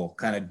people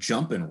kind of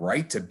jumping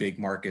right to big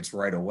markets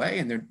right away,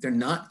 and they're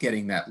not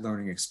getting that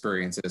learning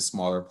experience at a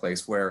smaller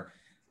place where,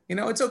 you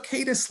know, it's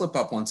okay to slip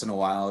up once in a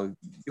while.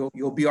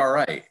 You'll be all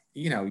right.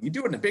 You know, you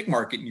do it in a big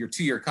market and your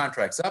 2-year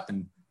contract's up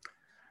and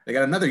they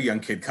got another young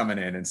kid coming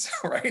in, and so,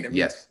 right? I mean,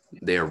 yes,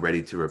 they are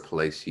ready to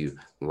replace you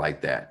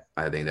like that.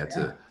 I think that's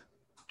a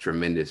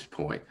tremendous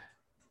point.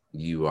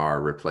 You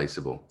are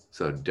replaceable.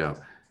 So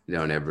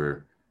don't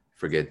ever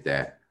forget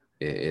that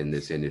in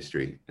this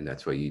industry. And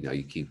that's why, you know,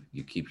 you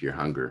keep your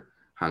hunger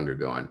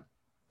going.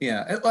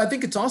 Yeah. I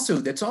think that's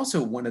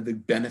also one of the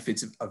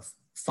benefits of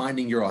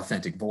finding your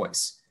authentic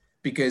voice,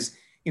 because,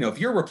 you know, if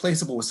you're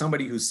replaceable with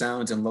somebody who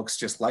sounds and looks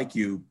just like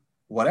you,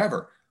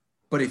 whatever,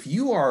 but if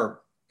you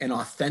are an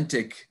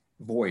authentic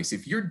voice,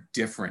 if you're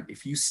different,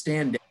 if you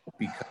stand out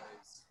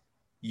because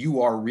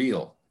you are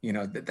real, you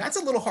know, that's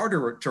a little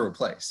harder to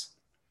replace.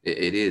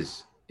 It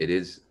is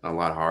a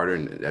lot harder.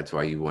 And that's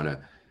why you want to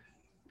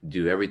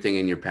do everything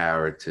in your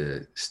power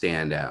to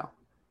stand out.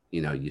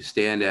 You know, you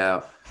stand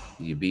out,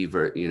 you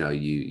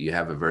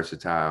have a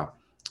versatile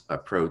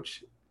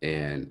approach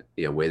and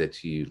a way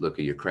that you look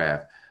at your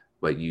craft,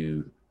 but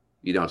you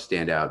don't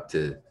stand out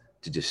to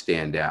just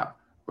stand out.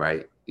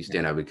 right? You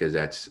stand out because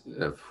that's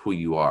of who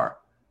you are.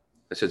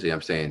 Essentially,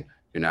 I'm saying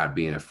you're not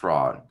being a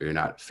fraud, or you're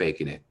not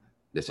faking it.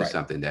 This is Right.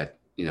 something that,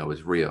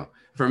 is real.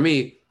 For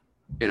me,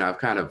 I've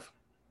kind of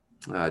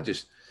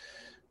just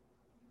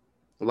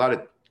a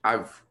lot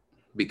of,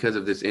 because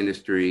of this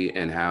industry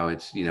and how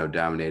it's,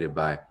 dominated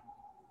by,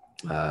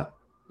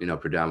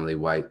 predominantly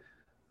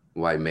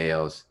white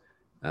males,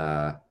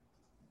 I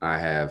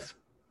have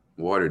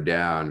watered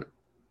down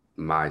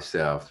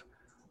myself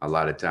a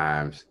lot of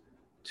times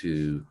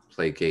to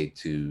placate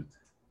to,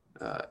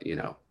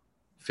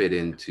 fit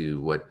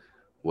into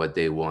what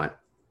they want.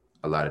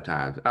 A lot of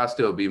times I'll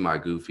still be my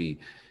goofy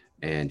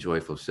and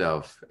joyful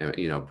self,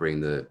 and, bring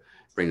the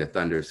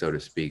thunder, so to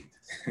speak.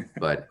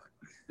 But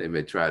they've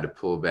been trying to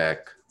pull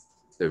back.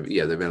 There've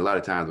been a lot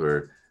of times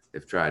where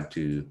they've tried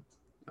to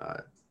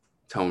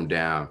tone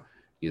down,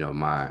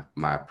 my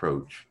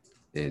approach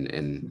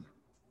and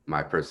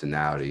my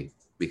personality,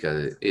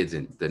 because it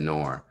isn't the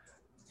norm.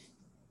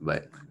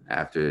 But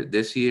after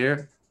this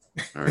year,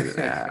 or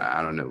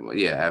I don't know,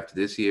 after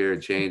this year,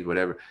 change,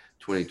 whatever,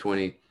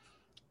 2020,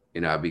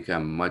 I've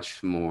become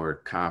much more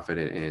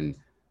confident in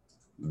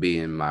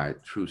being my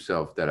true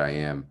self that I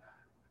am,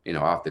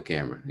 off the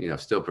camera,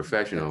 still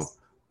professional,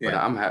 but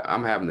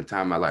I'm having the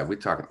time of my life.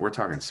 We're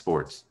talking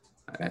sports,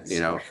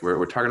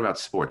 we're talking about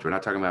sports. We're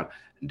not talking about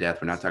death.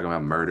 We're not talking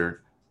about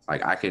murder.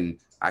 Like I can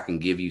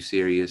give you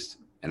serious,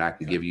 and I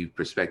can give you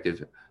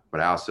perspective, but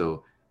I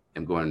also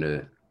am going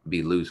to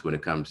be loose when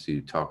it comes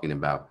to talking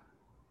about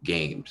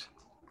games.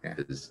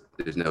 Because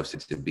there's no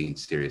sense in being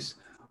serious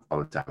all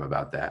the time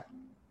about that.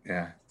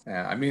 Yeah.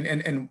 I mean,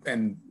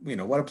 and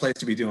what a place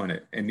to be doing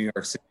it in New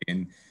York City.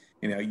 And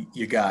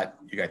you got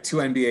two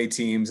NBA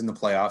teams in the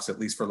playoffs, at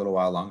least for a little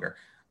while longer,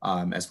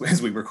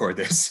 as we record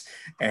this.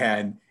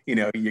 And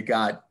you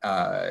got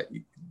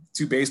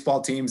two baseball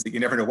teams that you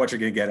never know what you're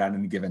going to get on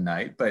any given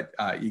night. But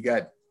you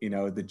got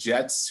the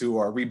Jets, who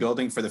are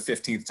rebuilding for the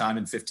 15th time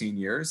in 15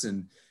 years,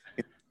 and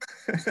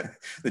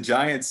the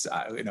Giants.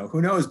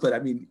 Who knows? But I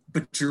mean,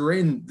 you're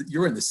in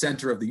the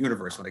center of the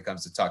universe when it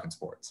comes to talking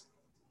sports.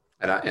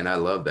 And I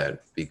love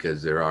that,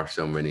 because there are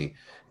so many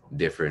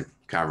different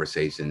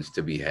conversations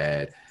to be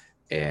had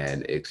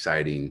and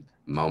exciting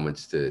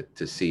moments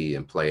to see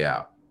and play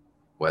out,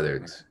 whether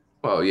it's,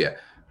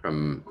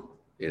 from,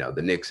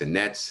 the Knicks and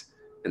Nets.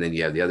 And then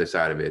you have the other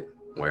side of it,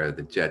 where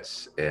the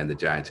Jets and the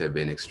Giants have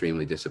been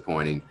extremely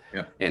disappointing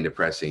and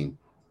depressing.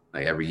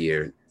 Like every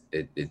year,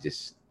 it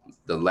just,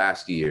 the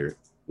last year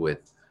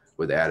with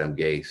Adam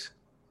Gase,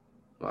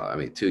 well, I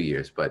mean, 2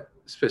 years, but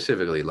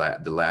specifically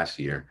the last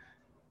year,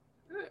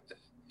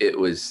 it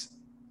was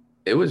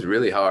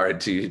really hard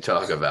to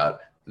talk about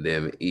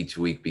them each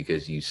week,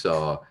 because you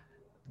saw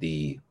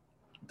the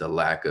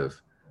lack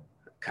of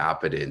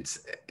competence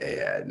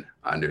and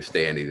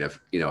understanding of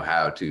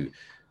how to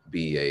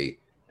be a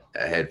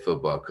head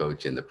football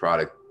coach, and the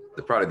product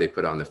they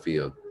put on the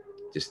field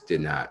just did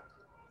not.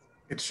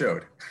 It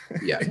showed.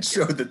 Yeah, it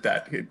showed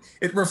that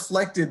it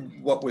reflected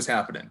what was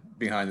happening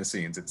behind the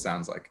scenes. It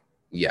sounds like.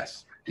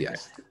 Yes.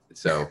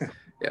 So,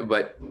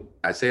 but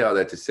I say all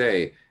that to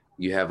say,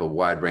 you have a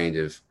wide range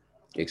of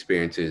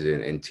experiences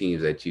and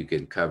teams that you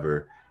can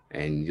cover,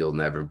 and you'll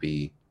never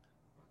be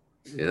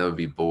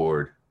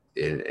bored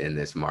in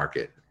this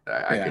market.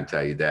 I can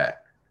tell you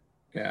that.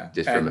 Yeah.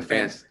 Just from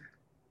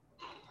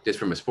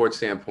a sports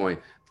standpoint,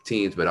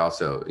 teams, but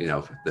also,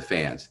 the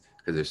fans,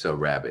 because they're so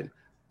rabid.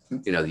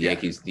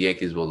 The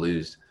Yankees will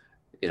lose,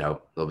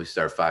 they'll be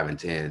start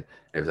 5-10.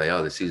 They're like,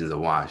 oh, the season's a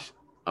wash.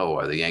 Oh,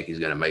 are the Yankees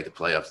going to make the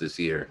playoffs this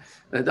year?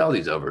 And all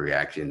these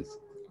overreactions.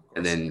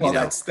 And then,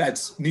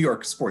 that's New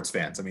York sports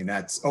fans. I mean,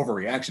 that's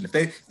overreaction.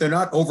 If they're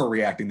not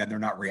overreacting, then they're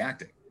not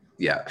reacting.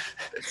 Yeah,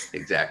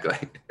 exactly.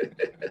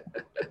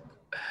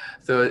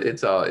 So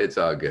it's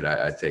all good.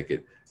 I take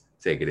it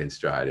in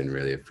stride and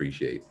really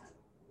appreciate,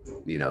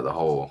 the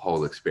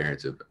whole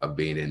experience of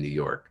being in New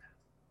York.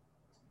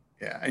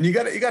 Yeah, and you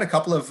got a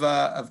couple of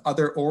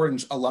other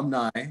Orange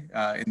alumni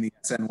in the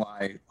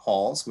SNY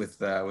halls with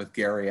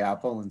Gary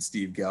Apple and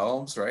Steve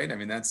Gelbs, right? I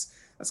mean, that's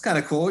kind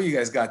of cool. You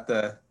guys got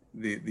the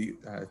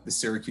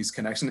Syracuse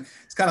connection.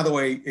 It's kind of the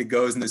way it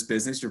goes in this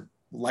business. You're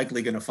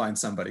likely going to find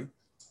somebody.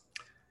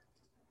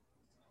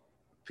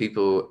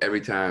 People,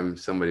 every time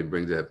somebody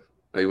brings up,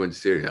 oh, you went to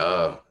Syracuse,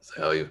 oh,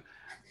 hell you.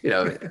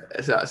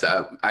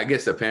 So I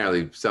guess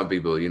apparently some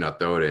people,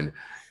 throw it in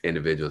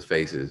individuals'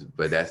 faces,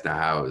 but that's not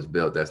how it was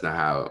built. That's not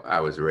how I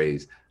was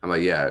raised. I'm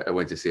like, yeah, I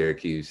went to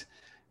Syracuse,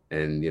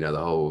 and the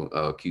whole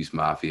Cuse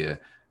Mafia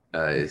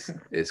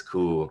is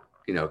cool,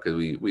 because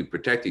we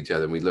protect each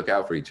other and we look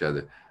out for each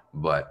other.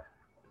 But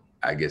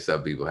I guess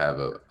some people have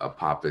a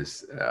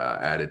pompous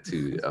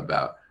attitude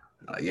about,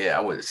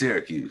 I went to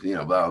Syracuse,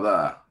 blah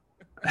blah.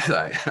 It's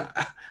like, all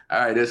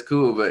right, that's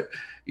cool, but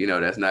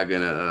that's not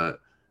gonna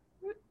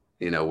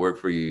work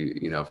for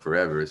you,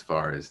 forever. As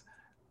far as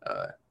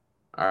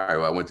all right,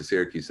 well, I went to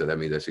Syracuse, so that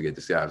means I should get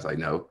to see. I was like,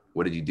 no,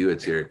 what did you do at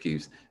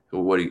Syracuse?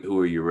 Who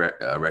are your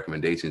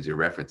recommendations, your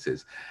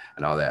references,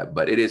 and all that?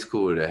 But it is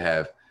cool to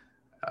have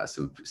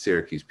some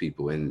Syracuse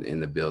people in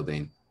the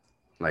building,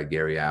 like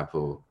Gary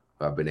Apple,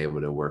 who I've been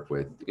able to work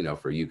with,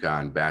 for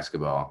UConn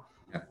basketball.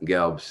 Yeah.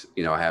 Gelbs,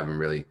 I haven't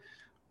really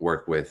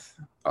worked with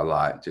a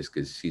lot just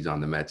because she's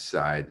on the Mets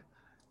side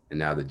and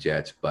now the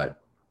Jets,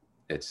 but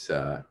it's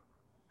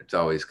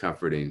always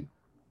comforting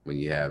when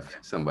you have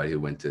somebody who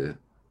went to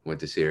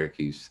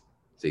Syracuse,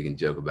 so you can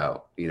joke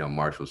about,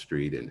 Marshall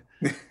Street and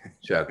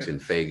Chucks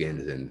and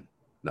Fagans and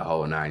the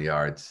whole 9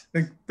 yards.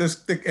 And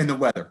the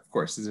weather, of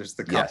course. There's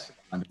the yes.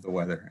 Of the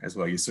weather as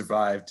well. You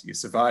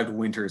survived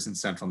winters in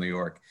central New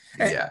York.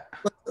 And yeah.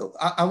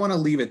 I want to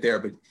leave it there,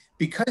 but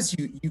because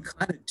you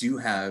kind of do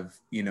have,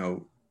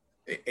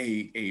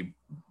 a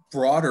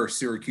broader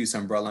Syracuse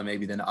umbrella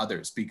maybe than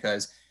others,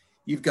 because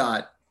you've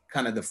got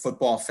kind of the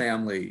football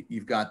family,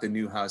 you've got the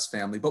Newhouse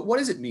family, but what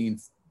does it mean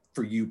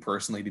for you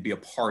personally to be a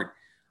part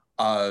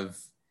of,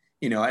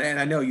 and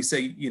I know you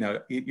say,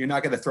 you're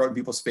not going to throw it in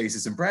people's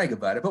faces and brag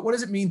about it, but what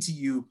does it mean to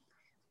you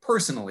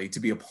personally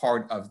to be a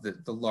part of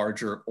the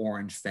larger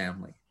Orange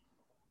family?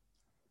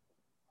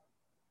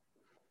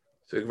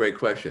 It's a great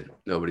question.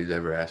 Nobody's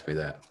ever asked me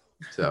that.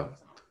 So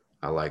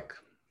I like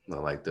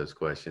those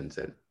questions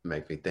that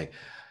make me think.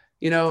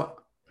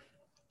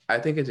 I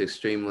think it's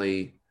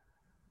extremely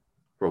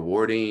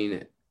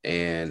rewarding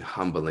and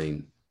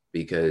humbling,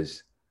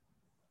 because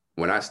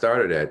when I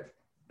started at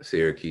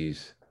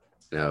Syracuse,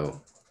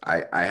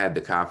 I had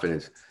the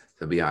confidence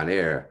to be on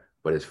air,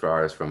 but as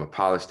far as from a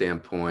polish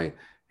standpoint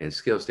and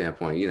skill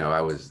standpoint,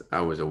 I was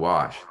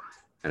awash.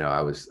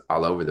 I was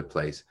all over the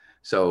place.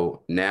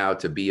 So now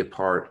to be a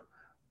part,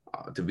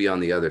 to be on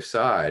the other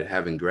side,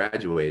 having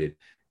graduated,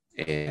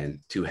 and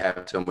to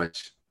have so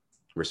much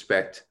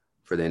respect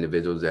for the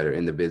individuals that are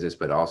in the business,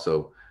 but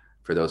also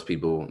for those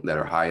people that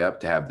are high up,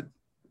 to have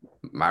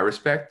my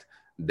respect,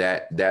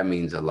 that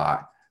means a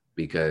lot,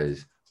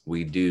 because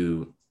we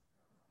do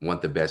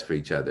want the best for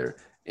each other.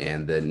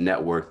 And the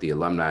network, the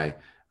alumni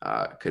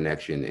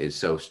connection is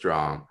so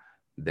strong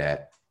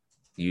that,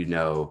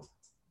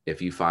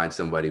 if you find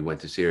somebody who went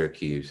to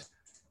Syracuse,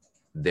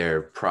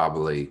 they're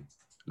probably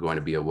going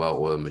to be a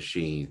well-oiled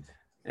machine,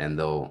 and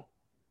they'll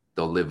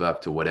live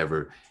up to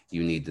whatever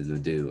you need them to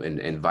do,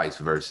 and vice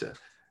versa.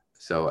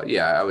 So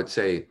yeah, I would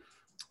say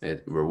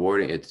it's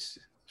rewarding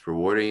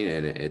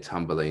and it's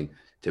humbling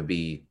to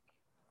be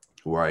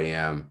where I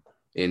am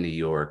in New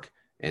York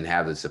and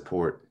have the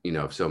support,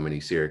 of so many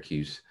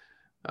Syracuse,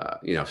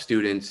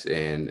 students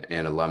and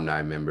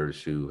alumni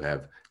members who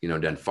have,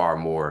 done far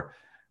more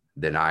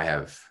than I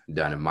have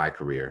done in my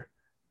career.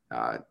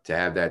 To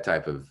have that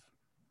type of,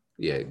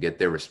 get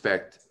their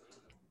respect,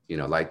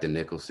 like the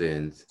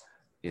Nicholsons,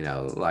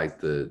 like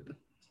the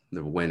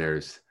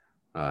Winners.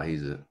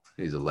 He's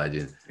a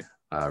legend.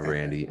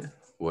 Randy,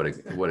 what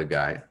a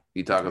guy.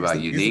 You talk about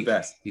unique.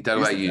 You talk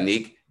about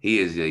unique. He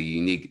is a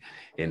unique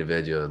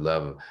individual.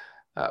 Love him.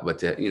 But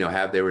to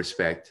have their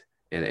respect,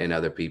 and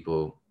other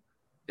people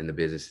in the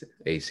business,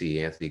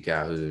 AC, Anthony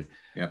Calhoun.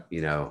 Yeah.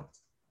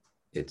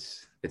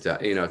 It's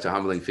a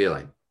humbling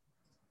feeling,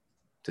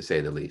 to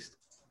say the least.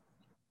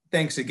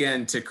 Thanks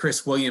again to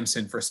Chris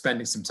Williamson for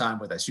spending some time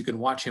with us. You can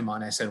watch him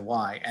on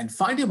SNY and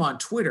find him on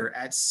Twitter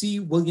at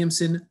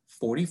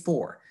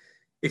CWilliamson44.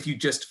 If you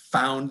just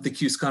found the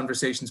Cuse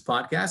Conversations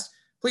podcast,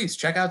 please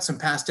check out some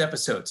past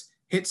episodes.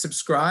 Hit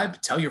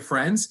subscribe, tell your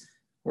friends.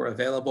 We're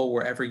available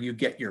wherever you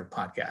get your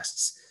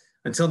podcasts.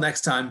 Until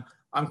next time,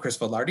 I'm Chris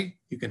Velarde.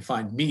 You can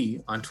find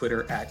me on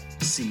Twitter at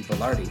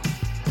CVelarde.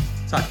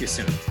 Talk to you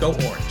soon. Go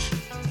Orange.